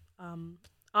am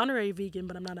honorary vegan,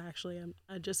 but I'm not actually.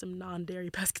 I just am non-dairy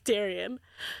pescatarian.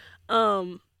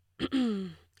 Um,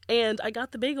 and I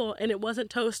got the bagel and it wasn't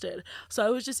toasted. So I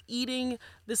was just eating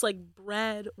this like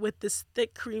bread with this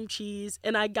thick cream cheese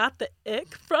and I got the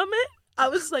ick from it. I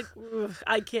was like,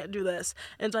 I can't do this.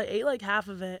 And so I ate like half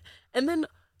of it. And then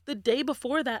the day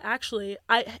before that, actually,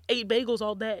 I ate bagels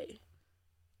all day.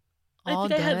 I All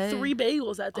think I had day. 3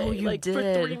 bagels that Oh, day. you Like for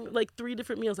three did. like three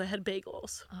different meals I had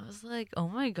bagels. I was like, oh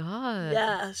my God.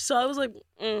 Yeah. So I was like,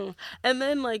 And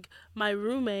then like my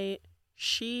roommate,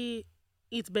 she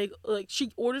eats bagel like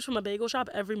she orders from a bagel shop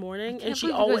every I morning can't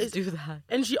believe you guys do that.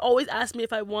 and she always asks me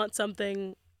if I want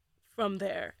something from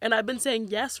there. And I've been saying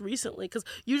yes recently cuz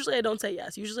usually I don't say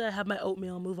yes. Usually I have my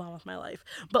oatmeal and move on with my life.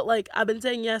 But like I've been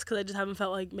saying yes cuz I just haven't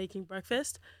felt like making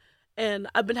breakfast and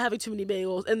I've been having too many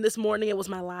bagels and this morning it was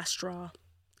my last straw.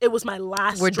 It was my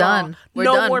last We're straw. done. We're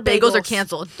No done. more Bagels are bagels.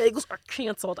 canceled. Bagels are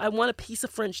canceled. I want a piece of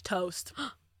French toast.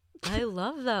 I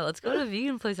love that. Let's go to a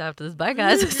vegan place after this. Bye,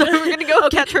 guys. So we're gonna go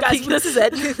Okay, catch our guys, vegan. this is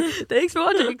it. Thanks for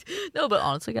watching. No, but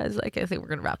honestly, guys, like I think we're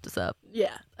gonna wrap this up.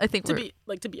 Yeah. I think To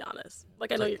we're be honest.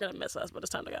 Like I know you're gonna miss us, but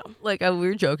it's time to go. like we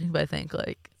were joking, but I think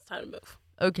like It's time to move.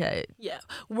 okay, Yeah.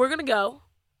 We're gonna go.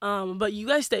 But you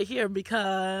guys stay here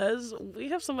because we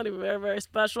have somebody very, very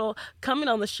special coming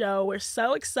on the show. We're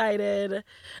so excited.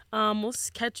 We'll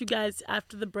catch you guys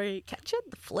after the break. catch you at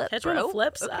the flip, Catch bro. you on the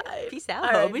flip Okay, side. peace out,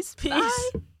 All right, homies.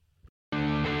 peace. Bye.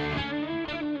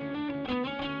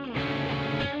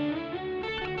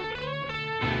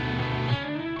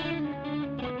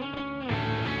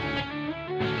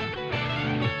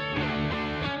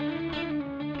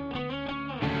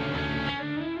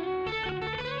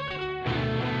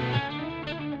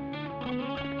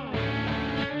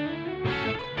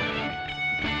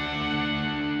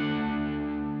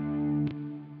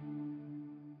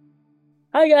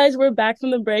 Hi guys, we're back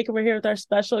from the break and we're here with our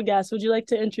special guest. Would you like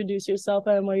to introduce yourself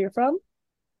and where you're from?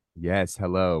 Yes,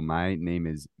 hello. My name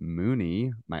is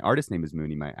Mooney. My artist name is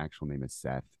Mooney. My actual name is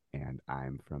Seth, and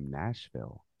I'm from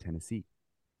Nashville, Tennessee.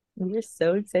 We're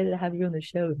so excited to have you on the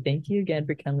show. Thank you again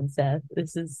for coming, Seth.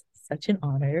 This is such an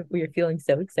honor. We are feeling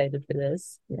so excited for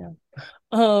this.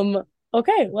 Yeah.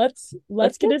 Okay, let's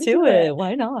get into to it.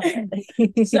 Why not?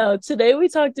 So today we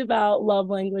talked about love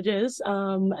languages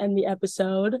and the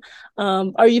episode.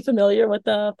 Are you familiar with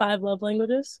the 5 love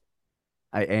languages?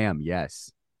 I am,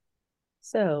 yes.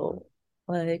 So,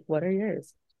 like, what are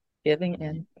yours? Giving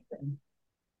and receiving.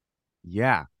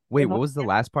 Yeah. Wait, what Well, was the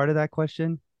last part of that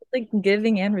question? like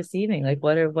giving and receiving. Like,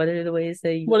 what are the ways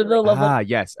that you What are the love Ah,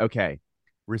 yes. Okay.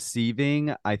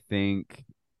 Receiving, I think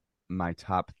my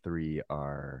top three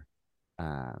are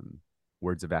um,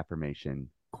 words of affirmation,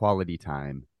 quality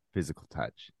time, physical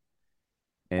touch.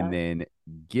 And then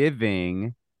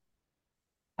giving,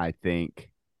 I think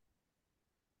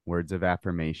words of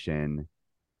affirmation,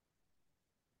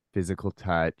 physical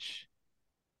touch,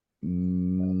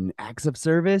 acts of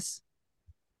service,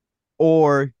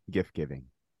 or gift giving.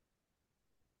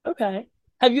 Okay.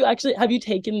 Have you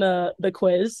taken the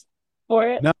quiz for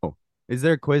it? No. Is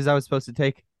there a quiz I was supposed to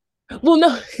take? Well,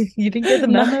 no. you didn't get the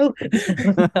No.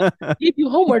 memo? Give you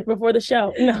homework before the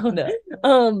show. No.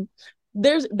 No.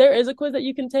 There is a quiz that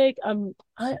you can take.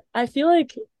 I feel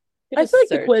like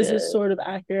the quiz is sort of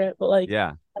accurate, but like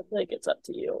Yeah. I feel like it's up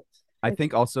to you. I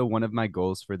think also one of my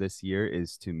goals for this year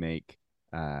is to make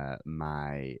I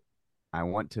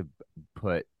want to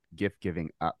put gift giving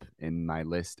up in my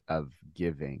list of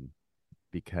giving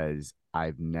because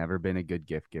I've never been a good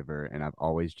gift giver and I've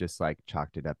always just like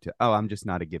chalked it up to, oh, I'm just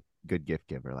not a good gift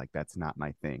giver. Like that's not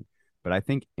my thing. But I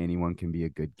think anyone can be a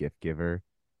good gift giver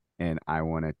and I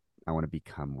want to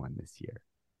become one this year.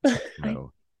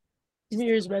 So, New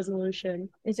Year's resolution.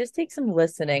 It just takes some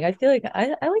listening. I feel like I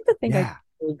like to think I yeah.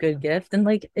 do a good gift, and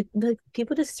like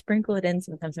people just sprinkle it in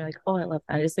sometimes. They're like, "Oh, I love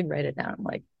that." I just like write it down. I'm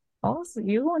like, "Oh, so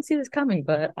you won't see this coming,"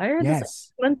 but I heard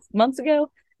this Yes. months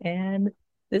ago, and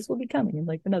this will be coming in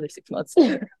like another 6 months.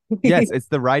 Yes, it's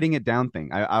the writing it down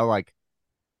thing. I'll like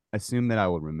assume that I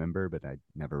will remember, but I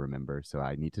never remember. So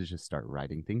I need to just start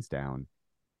writing things down.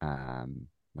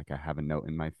 Like I have a note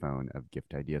in my phone of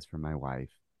gift ideas for my wife,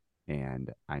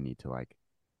 and I need to like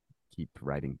keep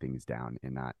writing things down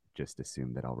and not just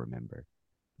assume that I'll remember.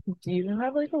 Do you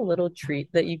have like a little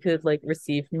treat that you could like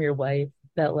receive from your wife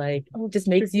that like just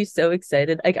makes you so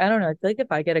excited? Like I don't know, I feel like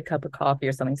if I get a cup of coffee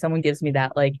or something, someone gives me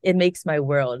that, like it makes my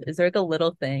world. Is there like a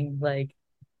little thing like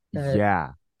that?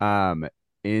 Yeah.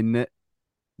 In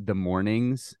the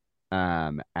mornings,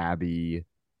 Abby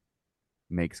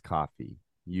makes coffee.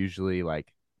 Usually,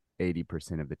 like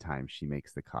 80% of the time, she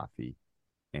makes the coffee,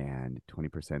 and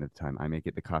 20% of the time, I make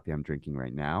it. The coffee I'm drinking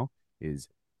right now is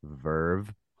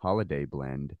Verve Holiday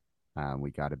Blend.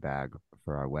 We got a bag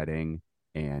for our wedding,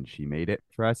 and she made it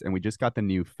for us. And we just got the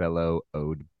new Fellow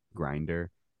Ode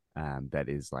grinder, that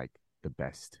is like the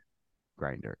best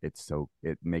grinder. It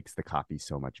makes the coffee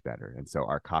so much better. And so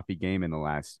our coffee game in the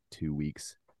last 2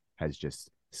 weeks has just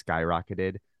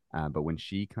skyrocketed. But when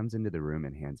she comes into the room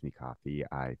and hands me coffee,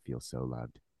 I feel so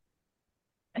loved.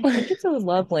 I think it's a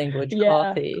love language, Yeah,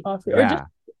 coffee. coffee. Or just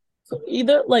Yeah.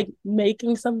 either like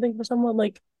making something for someone,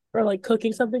 like or like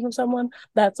cooking something for someone.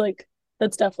 That's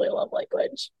definitely a love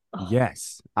language. Oh,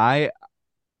 Yes.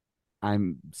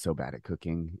 I'm so bad at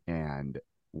cooking, and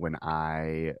when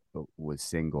I was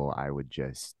single, I would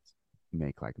just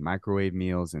make like microwave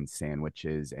meals and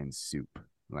sandwiches and soup.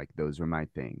 Like those were my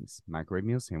things. Microwave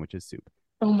meals, sandwiches, soup.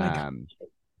 Oh my God. Um,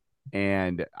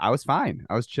 and I was fine.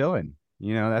 I was chilling.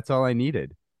 That's all I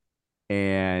needed.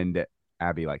 And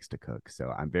Abby likes to cook,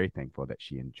 so I'm very thankful that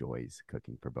she enjoys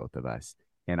cooking for both of us.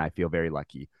 And I feel very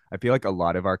lucky. I feel like a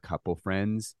lot of our couple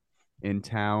friends in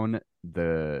town,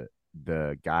 the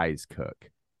guys cook.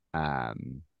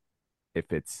 Um,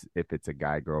 if it's a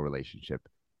guy girl relationship,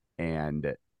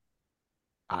 and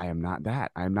I am not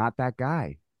that. I'm not that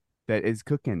guy that is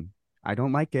cooking. I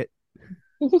don't like it.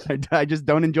 I just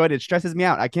don't enjoy it. It stresses me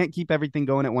out. I can't keep everything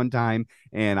going at one time,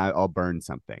 and I'll burn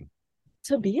something.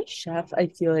 to be a chef, I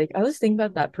feel like I was thinking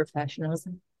about that profession. I was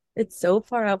like, it's so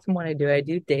far out from what I do. I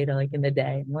do data like in the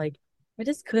day. I'm like, I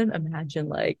just couldn't imagine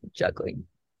like juggling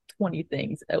 20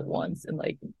 things at once and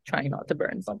like trying not to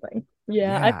burn something.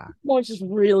 Yeah, I Yeah. was just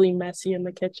really messy in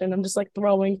the kitchen. I'm just like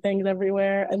throwing things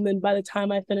everywhere, and then by the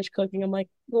time I finish cooking, I'm like,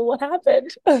 well, what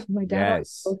happened? My dad always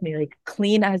Yes. told me like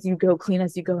clean as you go, clean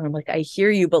as you go. And I'm like, I hear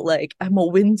you, but like I'm a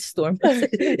windstorm.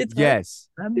 It's hard Yes.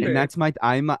 to And remember. that's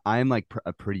I'm like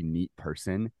a pretty neat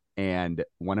person, and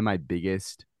one of my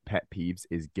biggest pet peeves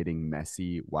is getting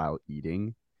messy while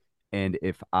eating. And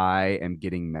if I am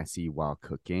getting messy while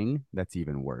cooking, that's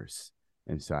even worse.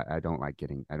 And so I don't like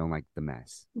the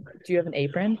mess. Do you have an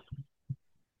apron?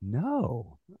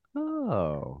 No.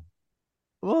 Oh.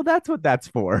 Well, that's what that's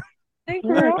for. Hey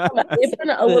Or girl. even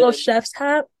a little chef's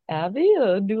hat. Abby,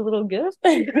 do a little gift.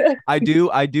 I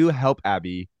do help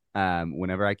Abby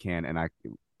whenever I can, and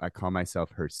I call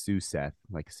myself her sous chef,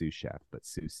 like sous chef, but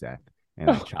sous chef. And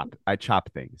I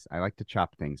chop things. I like to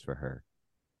chop things for her.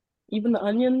 Even the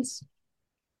onions.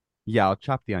 Yeah, I'll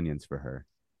chop the onions for her.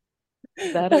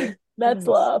 That is That's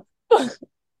love.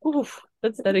 oof,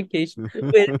 that's dedication.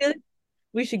 Wait, I feel like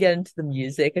we should get into the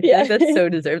music. I feel Yeah. like that's so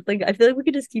deserved. Like I feel like we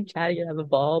could just keep chatting and have a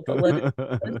ball, but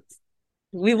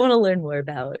we want to learn more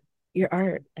about your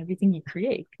art, everything you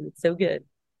create, because it's so good. Do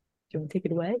you want to take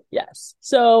it away? Yes.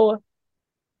 So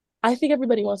I think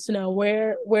everybody wants to know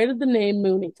where did the name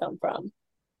Mooney come from?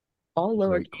 All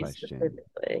Great lowercase question.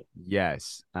 specifically.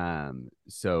 Yes.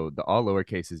 So the all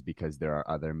lowercase is because there are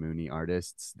other Mooney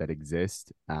artists that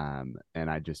exist. And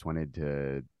I just wanted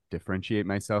to differentiate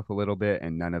myself a little bit,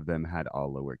 and none of them had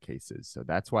all lower cases. So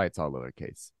that's why it's all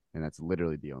lowercase. And that's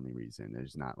literally the only reason.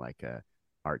 There's not like a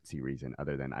artsy reason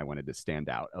other than I wanted to stand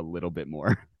out a little bit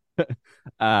more.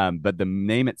 But the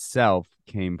name itself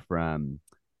came from,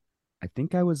 I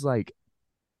think I was like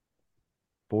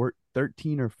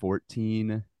 13 or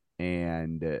 14,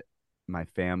 and my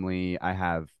family, I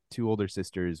have two older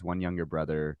sisters, one younger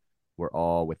brother. We're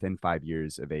all within 5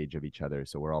 years of age of each other,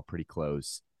 so we're all pretty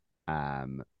close.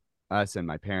 um Us and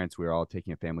my parents, we were all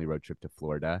taking a family road trip to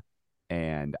Florida,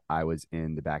 and I was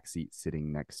in the back seat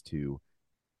sitting next to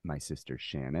my sister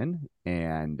Shannon,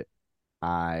 and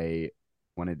I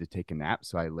wanted to take a nap,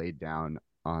 so I laid down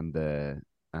on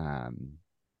um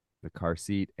the car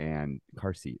seat.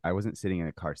 I wasn't sitting in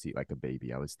a car seat like a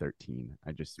baby. I was 13.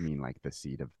 I just mean like the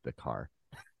seat of the car.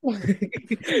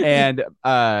 And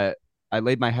I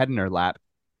laid my head in her lap,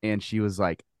 and she was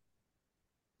like,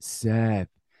 "Seth,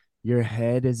 your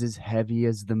head is as heavy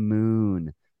as the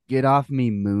moon. Get off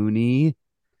me, Moony."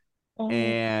 Oh,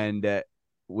 And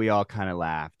we all kind of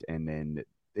laughed, and then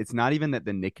it's not even that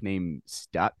the nickname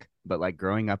stuck, but like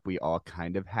growing up we all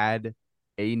kind of had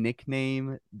a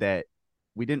nickname that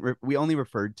we only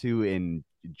referred to in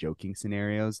joking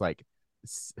scenarios. Like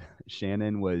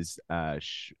Shannon was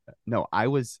no, I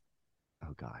was,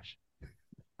 oh gosh,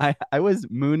 I was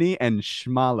Mooney and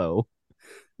Schmalo.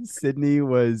 Sydney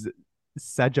was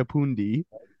Sajapundi.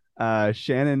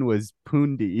 Shannon was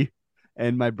Pundi,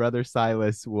 and my brother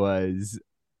Silas was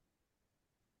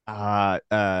uh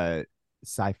uh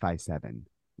sci-fi 7,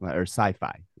 or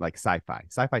sci-fi, like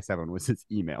sci-fi 7 was his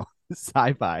email.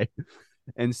 Sci-fi.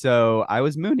 And so I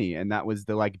was Mooney, and that was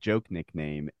the like joke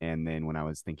nickname. And then when I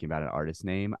was thinking about an artist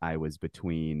name, I was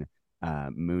between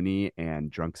Mooney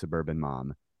and Drunk Suburban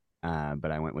Mom.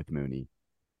 But I went with Mooney,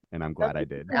 and I'm glad That's I like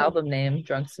did. an album name,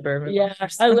 Drunk Suburban Yeah, or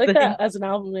I like something. that as an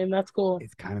album name. That's cool.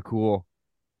 It's kind of cool.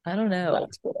 I don't know.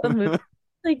 That's cool. The movie,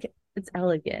 like it's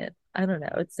elegant. I don't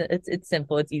know. It's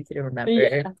simple. It's easy to remember.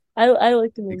 Yeah, I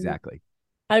like the movie. Exactly.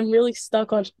 I'm really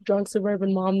stuck on Drunk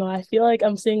Suburban Mom though. I feel like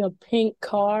I'm seeing a pink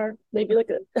car, maybe like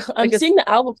a. I'm Like seeing the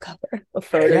album cover. a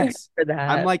photo Yes. for that.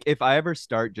 I'm like, if I ever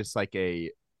start just like a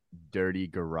dirty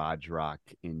garage rock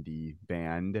indie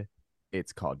band,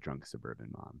 it's called Drunk Suburban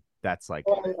Mom. That's like,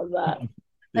 Oh, I love that.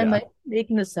 I yeah. might be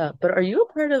making this up, but are you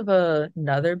a part of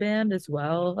another band as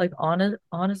well? Like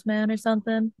Honest Man or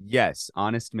something? Yes,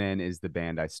 Honest Men is the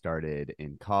band I started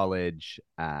in college.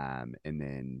 And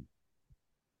then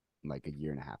like a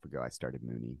year and a half ago, I started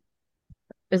Mooney.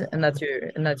 And that's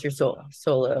your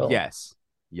solo. Yes.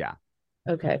 Yeah.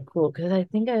 Okay, cool. Because I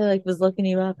think I like was looking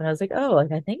you up and I was like, oh,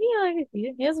 like I think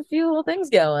he has a few little things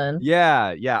going.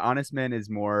 Yeah. Yeah. Honest Men is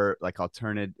more like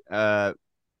alternative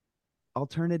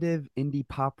indie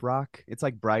pop rock. It's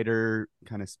like brighter,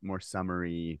 kind of more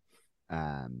summery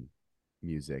um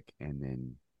music. And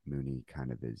then Mooney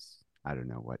kind of is, I don't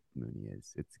know what Mooney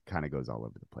is. It kind of goes all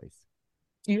over the place.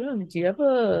 Do you have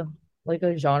a like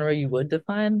a genre you would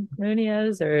define Mooney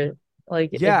as, or like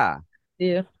if Yeah.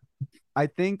 you I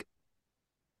think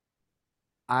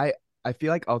I I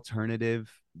feel like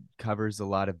alternative covers a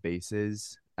lot of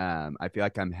bases. I feel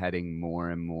like I'm heading more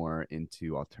and more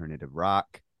into alternative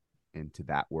rock, into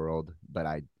that world, but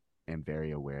I am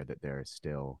very aware that there are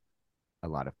still a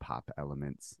lot of pop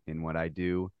elements in what I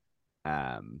do.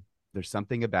 There's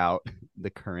something about the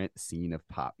current scene of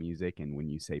pop music, and when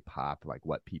you say pop, like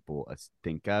what people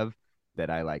think of,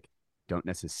 that I like don't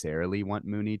necessarily want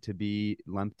Mooney to be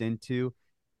lumped into.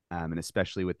 And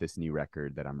especially with this new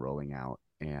record that I'm rolling out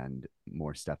and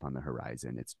more stuff on the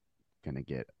horizon, it's gonna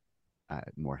get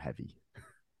more heavy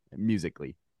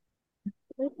musically.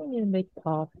 like when you make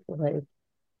pop like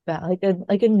that,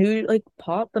 like a new like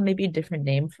pop, but maybe a different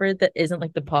name for it that isn't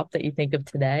like the pop that you think of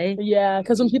today, Yeah,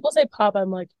 because when people say pop, I'm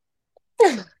like,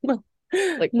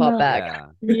 like pop no. back.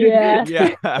 Yeah.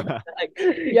 Yeah. Yeah.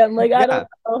 Yeah, I'm like, I Yeah.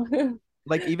 don't know.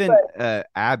 Like even But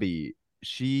Abby,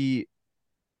 she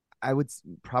I would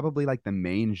probably like the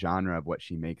main genre of what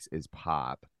she makes is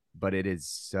pop, but it is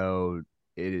so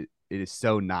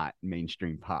not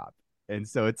mainstream pop. And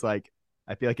so it's like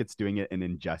I feel like it's doing it an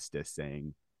injustice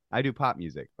saying I do pop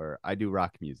music or I do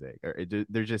rock music or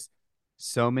there's just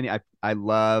so many. I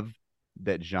love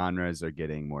that genres are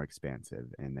getting more expansive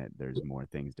and that there's more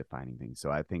things defining things. So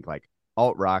I think like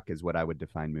alt rock is what I would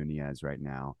define Mooney as right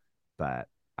now, but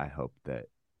I hope that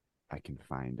I can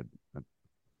find a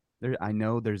there. I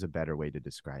know there's a better way to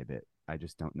describe it. I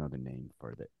just don't know the name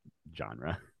for the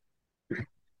genre.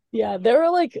 yeah, there were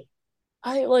like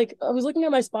I was looking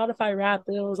at my Spotify rap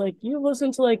and it was like you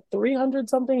listen to like 300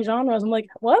 something genres. I'm like,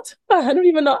 what? I don't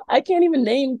even know. I can't even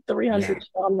name 300 Yeah.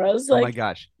 genres. Oh my Like,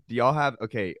 gosh. Do y'all have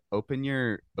okay, open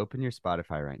your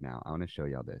Spotify right now. I want to show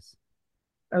y'all this.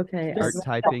 Okay, this Start is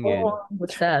typing in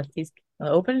what's that? He's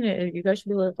opening it. You guys should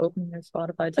be opening your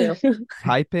Spotify too.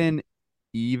 type in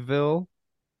evil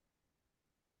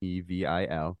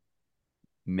EVIL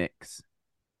mix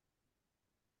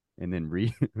and then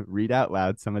read read out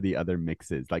loud some of the other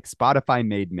mixes, like Spotify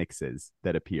made mixes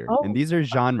that appear. And Oh, these are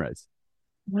genres.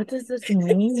 What does this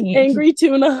mean? angry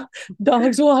tuna,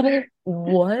 dog's water.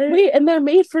 What? Wait, and they're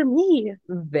made for me.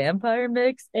 Vampire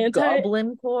mix? Anti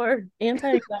Goblin core?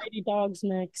 anxiety dogs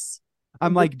mix.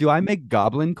 I'm like, do I make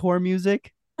goblin core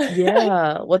music?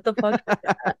 Yeah. What the fuck?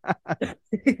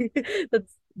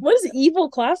 That's What is evil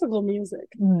classical music?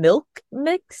 milk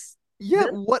mix? Yeah,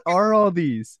 what are all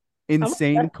these? I'm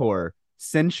Insane core,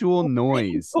 sensual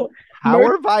noise, Oh,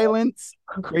 power violence,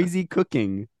 crazy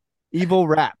cooking, evil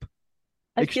rap,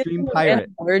 I feel extreme like pirate.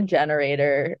 a word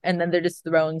generator, and then they're just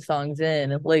throwing songs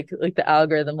in, like the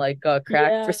algorithm like got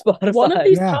cracked Yeah. for Spotify. One of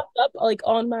these Yeah. popped up like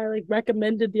on my like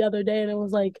recommended the other day, and it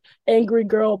was like angry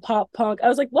girl pop punk. I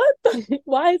was like, what?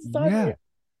 Why is it on Yeah. here?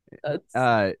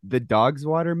 That's The dog's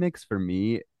water mix for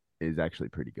me is actually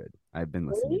pretty good. I've been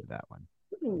listening Really? to that one.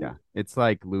 Ooh. Yeah. It's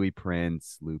like Louis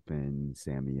Prince, Lupin,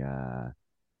 Samia,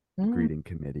 Mm. Greeting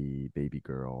Committee, Baby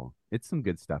Girl. It's some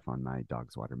good stuff on my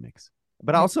dog's water mix.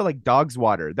 But also like dog's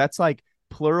water. That's like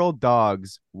plural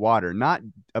dogs water, not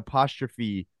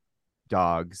apostrophe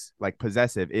dogs, like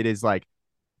possessive. It is like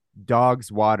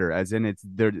dogs water, as in it's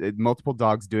there multiple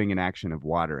dogs doing an action of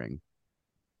watering.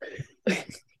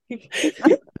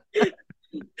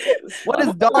 What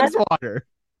is dogs water?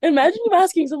 Imagine you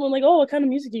asking someone like, "Oh, what kind of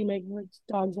music do you make?" Like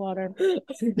dog's water.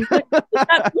 Like, what does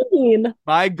that mean?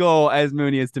 My goal as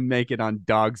Mooney is to make it on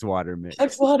Dog's Water Dog's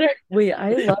mix. water. Wait,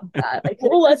 I love that.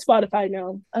 We'll let Spotify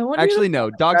know. I want you Actually, to no.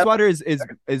 Dog's Water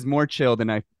is more chill than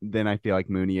I feel like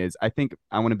Mooney is. I think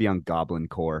I want to be on Goblin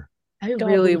Core. I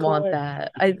really Goblin want core.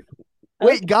 that.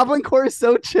 Wait, Goblin Core is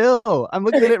so chill. I'm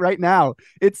looking at it right now.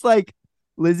 It's like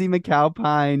Lizzie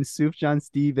McAlpine, Sufjan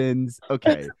Stevens.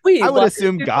 Okay. Wait, I would why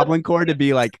assume did you Goblin Core to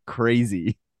be like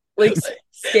crazy. like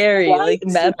scary, Why like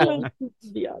is metal?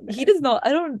 Sufjan be on there? He does not. I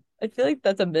don't. I feel like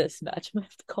that's a mismatch. I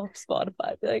have to call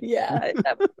Spotify. Be like, Yeah. I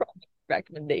have wrong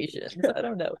recommendations. I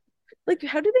don't know. Like,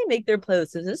 how do they make their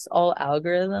posts? Is this all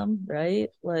algorithm, right?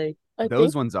 Like, I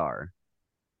Those think ones are.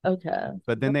 okay,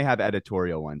 But then they have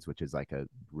editorial ones, which is like a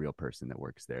real person that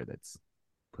works there that's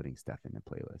putting stuff in a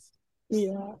playlist.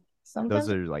 yeah. Those sometimes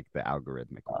are like the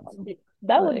algorithmic ones.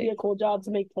 That would be like a cool job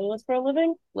to make playlists for a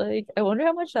living. I wonder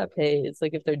how much that pays.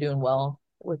 Like, if they're doing well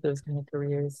with those kind of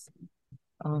careers.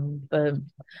 But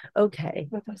okay,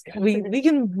 we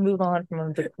can move on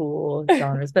from the cool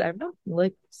genres, but I don't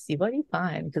like see what you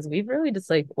find because we've really just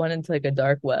like went into like a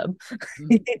dark web.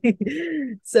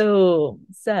 So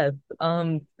Seth,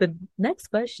 the next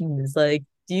question is like,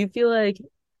 do you feel like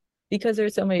because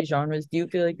there's so many genres, do you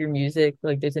feel like your music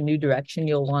like there's a new direction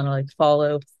you'll want to like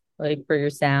follow like for your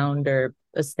sound or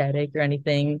aesthetic or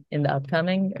anything in the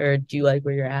upcoming, or do you like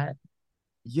where you're at?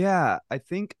 Yeah, I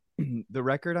think the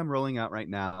record I'm rolling out right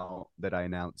now that I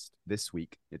announced this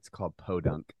week, it's called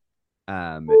Podunk.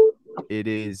 Um, it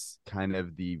is kind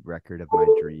of the record of my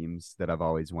dreams that I've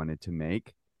always wanted to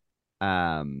make.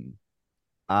 Um,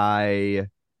 I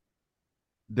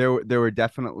there were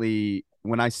definitely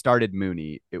when I started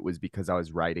Mooney, it was because I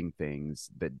was writing things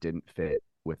that didn't fit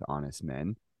with Honest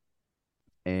Men,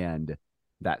 and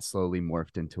that slowly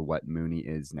morphed into what Mooney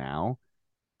is now.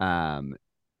 Um,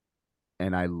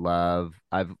 and I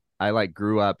like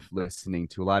grew up listening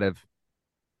to a lot of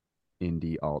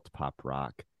indie alt pop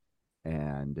rock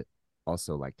and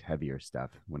also liked heavier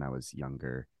stuff when I was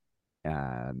younger.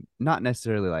 Not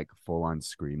necessarily like full on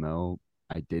screamo.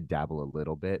 I did dabble a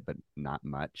little bit, but not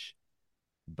much.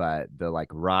 But the like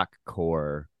rock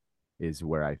core is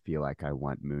where I feel like I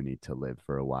want Mooney to live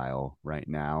for a while right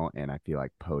now, and I feel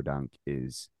like Podunk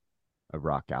is a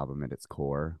rock album at its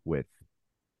core with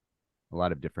a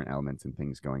lot of different elements and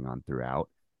things going on throughout.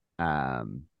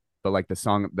 Um, but like the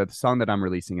song that I'm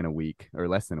releasing in a week or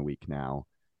less than a week now,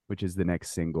 which is the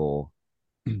next single,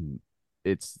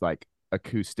 it's like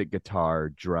acoustic guitar,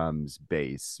 drums,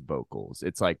 bass, vocals.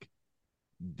 It's like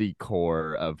the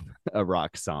core of a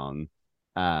rock song.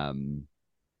 Um,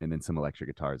 and then some electric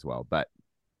guitar as well. But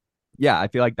yeah, I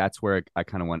feel like that's where I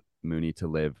kind of want Mooney to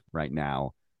live right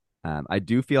now. I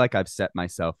do feel like I've set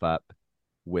myself up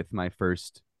with my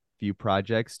first few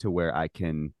projects to where I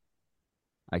can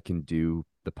do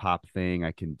the pop thing,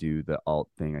 I can do the alt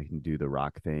thing, I can do the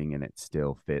rock thing, and it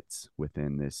still fits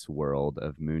within this world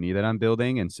of Mooney that I'm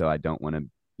building. And so I don't want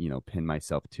to, pin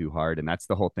myself too hard. And that's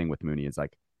the whole thing with Mooney is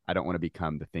like I don't want to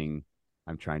become the thing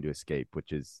I'm trying to escape,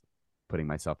 which is putting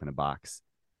myself in a box.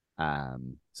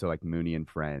 So like Mooney and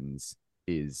Friends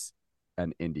is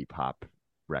an indie pop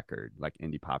record, like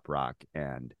indie pop rock.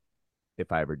 And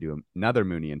if I ever do another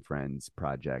Mooney and Friends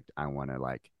project, I want to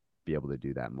like be able to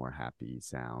do that more happy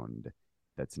sound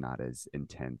that's not as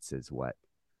intense as what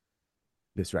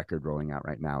this record rolling out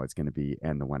right now is going to be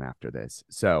and the one after this.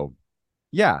 So,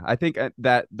 yeah, I think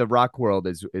that the rock world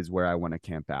is where I want to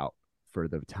camp out for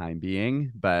the time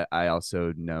being, but I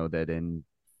also know that in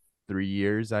 3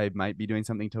 years I might be doing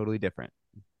something totally different.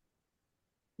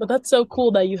 But that's so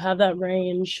cool that you have that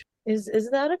range. Is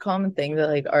that a common thing that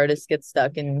like artists get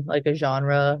stuck in like a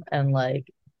genre and like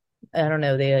I don't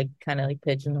know, they like kind of like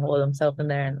pigeonhole themselves in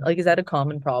there and like is that a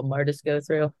common problem artists go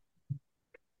through?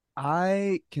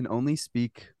 I can only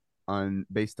speak on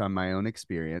based on my own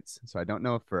experience. So I don't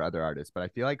know if for other artists, but I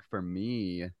feel like for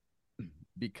me,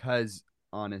 because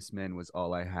Honest Men was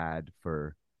all I had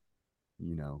for,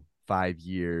 5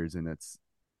 years, and that's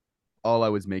all I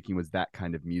was making was that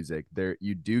kind of music. There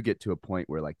you do get to a point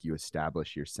where like you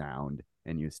establish your sound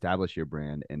and you establish your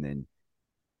brand, and then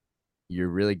you're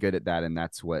really good at that, and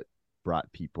that's what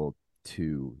brought people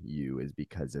to you is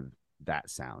because of that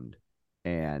sound.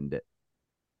 And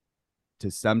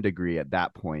to some degree at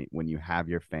that point when you have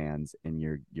your fans and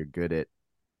you're good at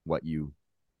what you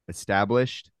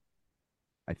established,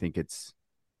 I think it's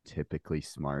typically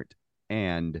smart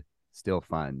and still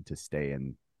fun to stay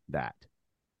in that.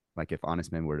 Like if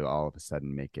Honest Men were to all of a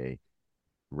sudden make a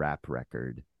rap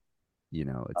record,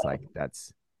 it's like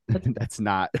that's that's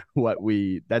not what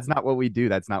we do.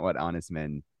 That's not what Honest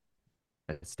Men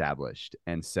established.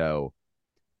 And so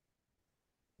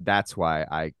that's why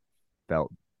I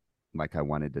felt like I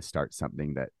wanted to start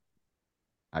something that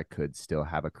I could still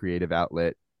have a creative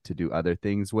outlet to do other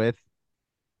things with.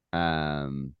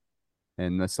 Um,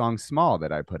 and the song Small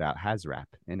that I put out has rap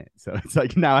in it. So it's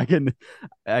like now I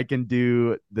can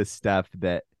do the stuff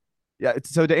that yeah.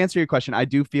 So to answer your question, I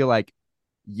do feel like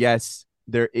yes,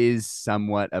 there is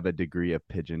somewhat of a degree of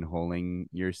pigeonholing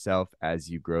yourself as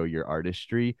you grow your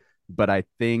artistry, but I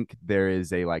think there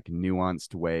is a like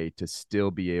nuanced way to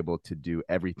still be able to do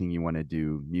everything you want to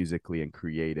do musically and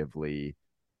creatively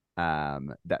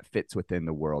that fits within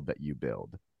the world that you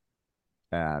build.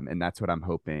 And that's what I'm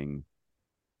hoping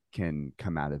can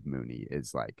come out of Mooney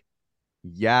is like,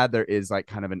 yeah, there is like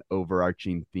kind of an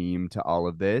overarching theme to all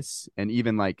of this. And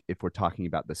even like if we're talking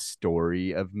about the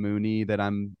story of Mooney that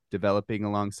I'm developing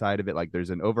alongside of it, like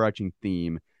there's an overarching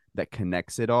theme that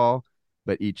connects it all,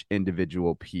 but each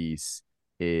individual piece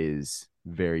is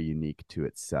very unique to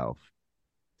itself.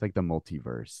 It's like the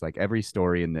multiverse. Like every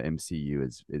story in the MCU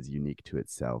is unique to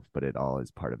itself, but it all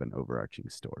is part of an overarching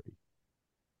story.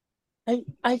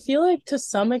 I feel like to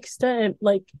some extent,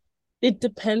 like it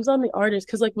depends on the artist.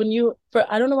 Cause like when you for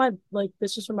I don't know why like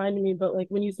this just reminded me, but like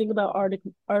when you think about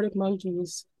Arctic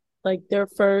Monkeys, like their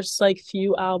first like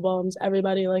few albums,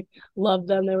 everybody like loved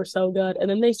them. They were so good. And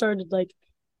then they started like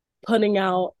putting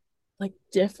out like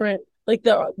different like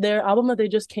their album that they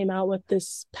just came out with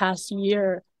this past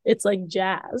year, it's like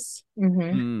jazz.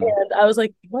 Mm-hmm. Mm, And I was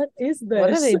like, what is this? What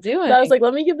are they doing? And I was like,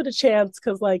 let me give it a chance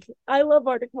because like I love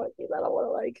Arctic Monkeys. I don't want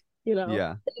to like,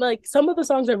 yeah. like some of the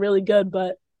songs are really good,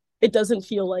 but it doesn't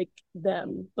feel like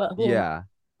them. But who am I to Yeah.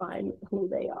 find who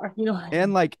they are? You know what I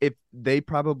And mean? like if they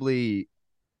probably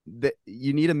that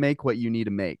you need to make what you need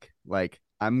to make. Like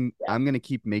Yeah. I'm gonna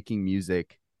keep making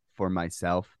music for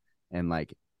myself and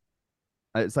like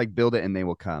it's like build it and they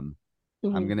will come.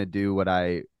 I'm Mhm. gonna do what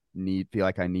I feel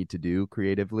like I need to do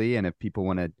creatively. And if people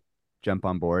want to jump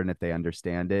on board and if they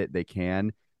understand it, they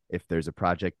can. If there's a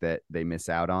project that they miss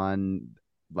out on,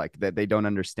 like that they don't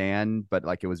understand, but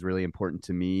like it was really important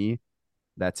to me,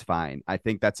 that's fine. I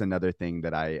think that's another thing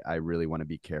that I really want to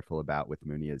be careful about with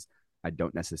Mooney is I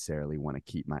don't necessarily want to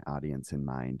keep my audience in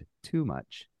mind too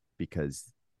much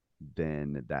because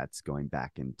then that's going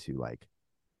back into like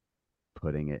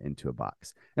putting it into a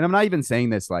box. And I'm not even saying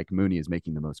this like Mooney is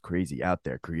making the most crazy out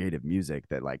there creative music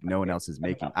that like no one else is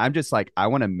making. I'm just like I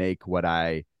want to make what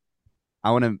I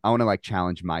want to like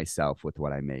challenge myself with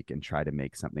what I make and try to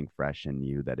make something fresh and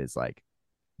new that is like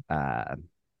uh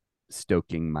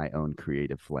stoking my own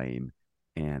creative flame.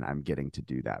 And I'm getting to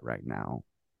do that right now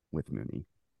with Mooney.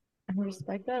 I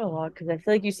respect that a lot because I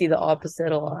feel like you see the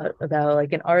opposite a lot about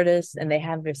like an artist and they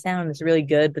have their sound that's really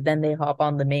good, but then they hop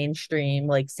on the mainstream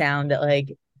like sound that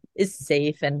like is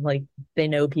safe and like they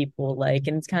know people like,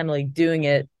 and it's kind of like doing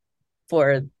it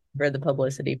for the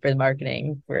publicity, for the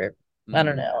marketing, for I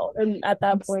don't Mm, know. And at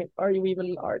that point, are you even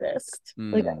an artist?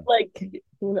 mm,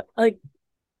 Like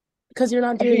because you're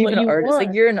not Are you doing what even an you artist? Like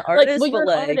want. you're an Like, artist, well, but you're an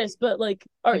like artist, but like,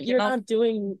 are you're you're not not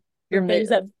doing the you're things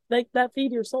that like that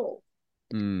feed your soul.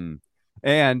 mm.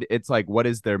 And it's like, what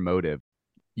is their motive?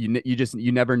 You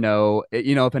never know.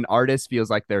 If an artist feels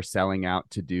like they're selling out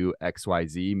to do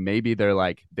XYZ, maybe they're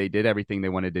like they did everything they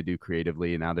wanted to do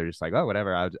creatively, and now they're just like, oh,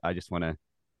 whatever. I just want to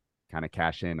kind of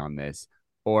cash in on this.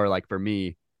 Or like for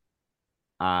me,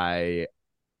 I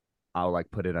I'll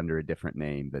like put it under a different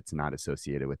name that's not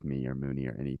associated with me or Mooney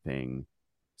or anything.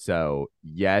 So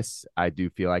yes, I do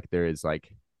feel like there is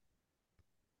like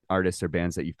artists or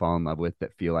bands that you fall in love with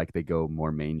that feel like they go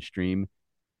more mainstream.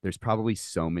 There's probably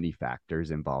so many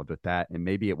factors involved with that. And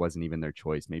maybe it wasn't even their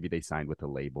choice. Maybe they signed with a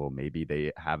label. Maybe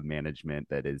they have management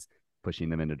that is pushing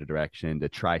them in a direction to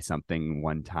try something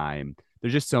one time.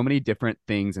 There's just so many different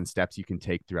things and steps you can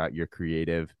take throughout your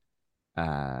creative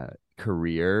uh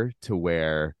career to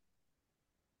where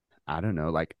I don't know,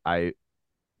 like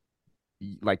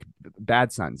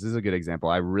Bad Sons. This is a good example.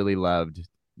 I really loved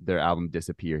their album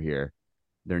Disappear Here.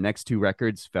 Their next two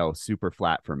records fell super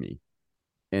flat for me.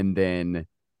 And then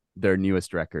their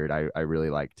newest record I really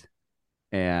liked.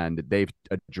 And they've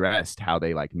addressed how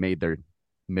they like made their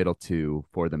middle two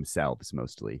for themselves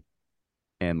mostly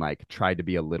and like tried to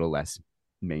be a little less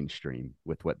mainstream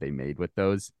with what they made with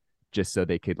those just so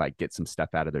they could like get some stuff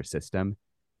out of their system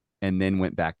and then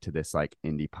went back to this like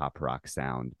indie pop rock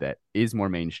sound that is more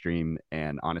mainstream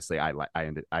and honestly I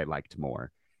liked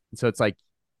more. And so it's like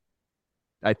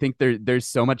I think there's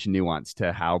so much nuance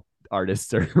to how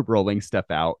artists are rolling stuff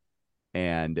out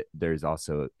and there's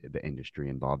also the industry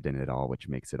involved in it all which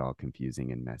makes it all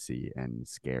confusing and messy and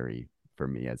scary for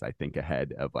me as I think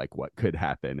ahead of like what could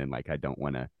happen and like I don't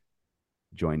want to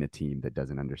join a team that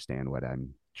doesn't understand what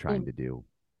I'm trying to do.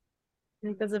 I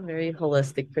think that's a very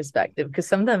holistic perspective because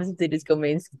sometimes if they just go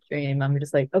mainstream, I'm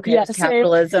just like, okay, Yeah, it's same.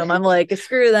 capitalism. I'm like,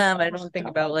 screw them. I don't think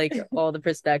about like all the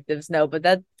perspectives. No, but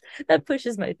that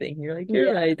pushes my thinking. You're like,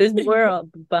 you're right. There's more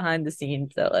behind the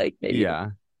scenes that like maybe Yeah.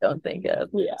 don't think of.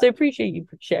 Yeah. So I appreciate you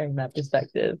for sharing that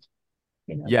perspective.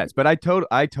 You know. Yes, but I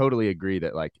totally agree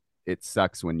that like it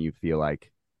sucks when you feel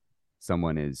like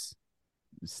someone is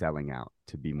selling out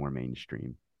to be more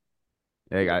mainstream.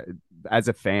 Like as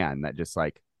a fan, that just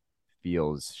like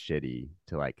feels shitty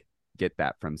to like get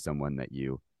that from someone that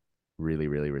you really,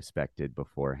 really respected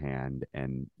beforehand.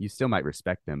 And you still might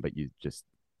respect them, but you just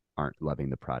aren't loving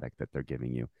the product that they're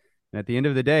giving you. And at the end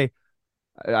of the day,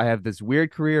 I have this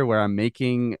weird career where I'm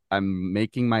making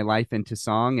my life into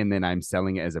song and then I'm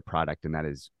selling it as a product, and that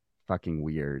is fucking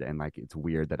weird. And like it's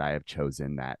weird that I have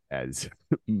chosen that as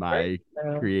my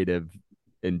creative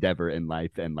endeavor in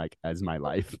life and like as my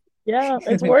life. Yeah,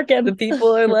 it's working. The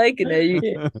people are liking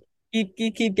it. You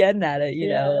keep getting at it, you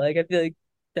know. Like I feel like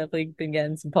definitely been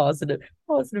getting some positive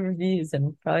reviews,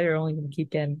 and probably are only gonna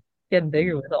keep getting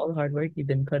bigger with all the hard work you've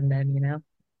been putting in, you know.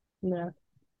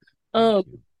 Yeah.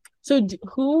 So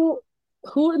who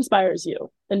inspires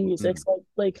you in music? So,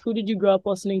 like who did you grow up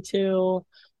listening to?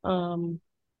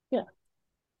 Yeah.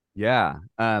 Yeah.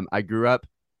 I grew up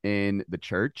in the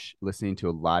church listening to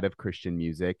a lot of Christian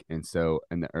music. And so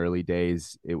in the early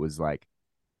days, it was like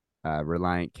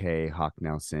Reliant K, Hawk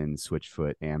Nelson,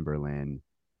 Switchfoot, Amberlin,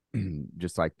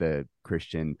 just like the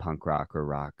Christian punk rock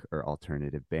or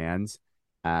alternative bands.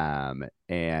 And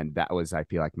that was, I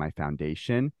feel like, my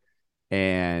foundation.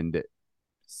 And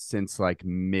since like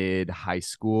mid high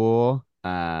school,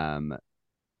 I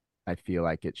feel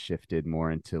like it shifted more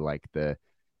into like the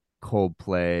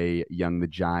Coldplay, Young the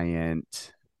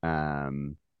Giant,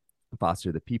 um,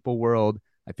 Foster the People world.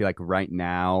 I feel like right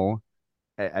now,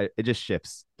 it just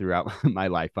shifts throughout my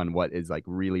life on what is like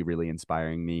really, really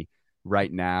inspiring me.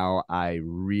 Right now, I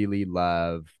really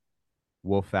love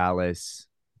Wolf Alice,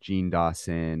 Gene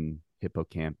Dawson,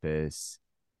 Hippocampus,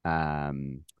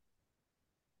 um,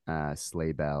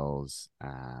 Sleigh Bells.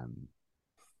 I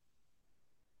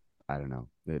don't know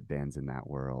the bands in that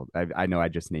world. I know I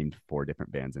just named 4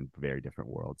 different bands in very different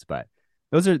worlds, but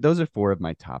those are 4 of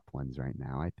my top ones right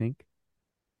now, I think.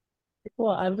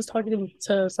 Well, I was talking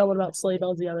to someone about Sleigh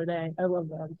Bells the other day. I love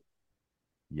them.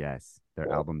 Yes, their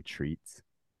Cool. album Treats.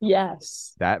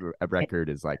 Yes. That record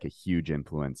is like a huge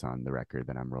influence on the record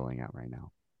that I'm rolling out right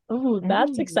now. Oh,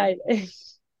 that's exciting.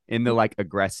 In the like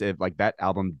aggressive, like that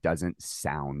album doesn't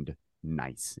sound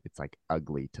nice. It's like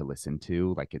ugly to listen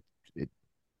to. Like it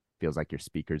feels like your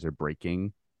speakers are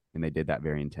breaking, and they did that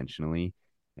very intentionally.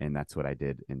 And that's what I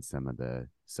did in some of the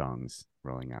songs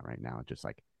rolling out right now. Just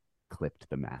like clipped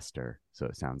the master so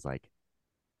it sounds like.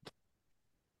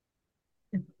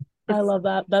 I love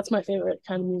that. That's my favorite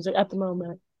kind of music at the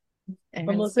moment.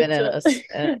 Aaron's been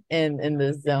in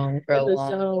the zone for a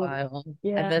long while.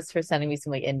 Yeah. And that's for sending me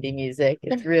some like indie music.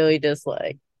 It's really just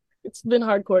like it's been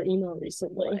hardcore emo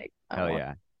recently. Like, hell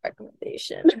yeah.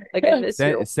 Recommendation. Like I miss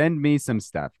send me some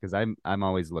stuff because I'm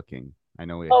always looking. I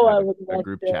know we have a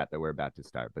group chat that we're about to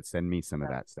start, but send me some of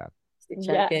that stuff.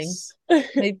 Checking.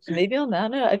 Yes. maybe on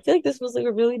that note, I feel like this was like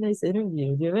a really nice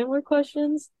interview. Do you have any more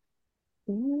questions?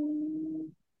 I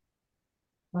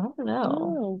don't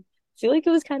know. I feel like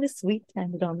it was kind of sweet to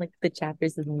end it on like the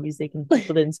chapters of the music and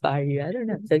people that inspire you. I don't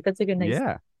know. I feel like that's like a nice.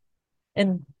 Yeah.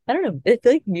 And I don't know. I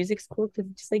feel like music's cool because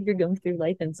it's just like you're going through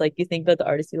life and it's like you think about the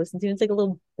artists you listen to. And it's like a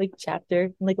little like chapter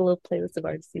and like a little playlist of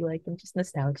artists you like and just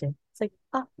nostalgia. It's like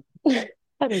I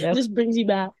don't know. It just brings you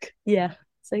back. Yeah.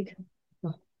 It's like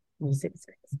music is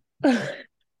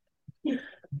great.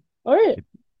 All right.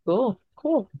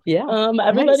 Cool. Yeah.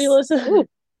 Everybody listen. Ooh,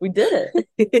 we did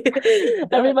it.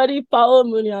 Everybody follow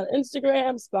Mooney on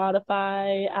Instagram,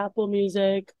 Spotify, Apple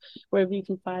Music, wherever you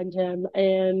can find him,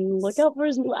 and look out for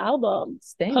his new album.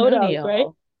 Stay Mooney, right?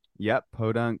 Yep.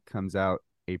 Podunk comes out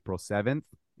April 7th,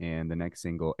 and the next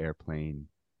single, Airplane,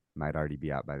 might already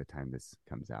be out by the time this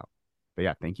comes out. But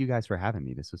yeah, thank you guys for having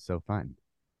me. This was so fun.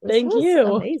 Thank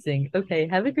you. Amazing. Okay.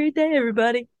 Have a great day,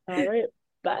 everybody. All right.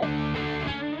 Bye.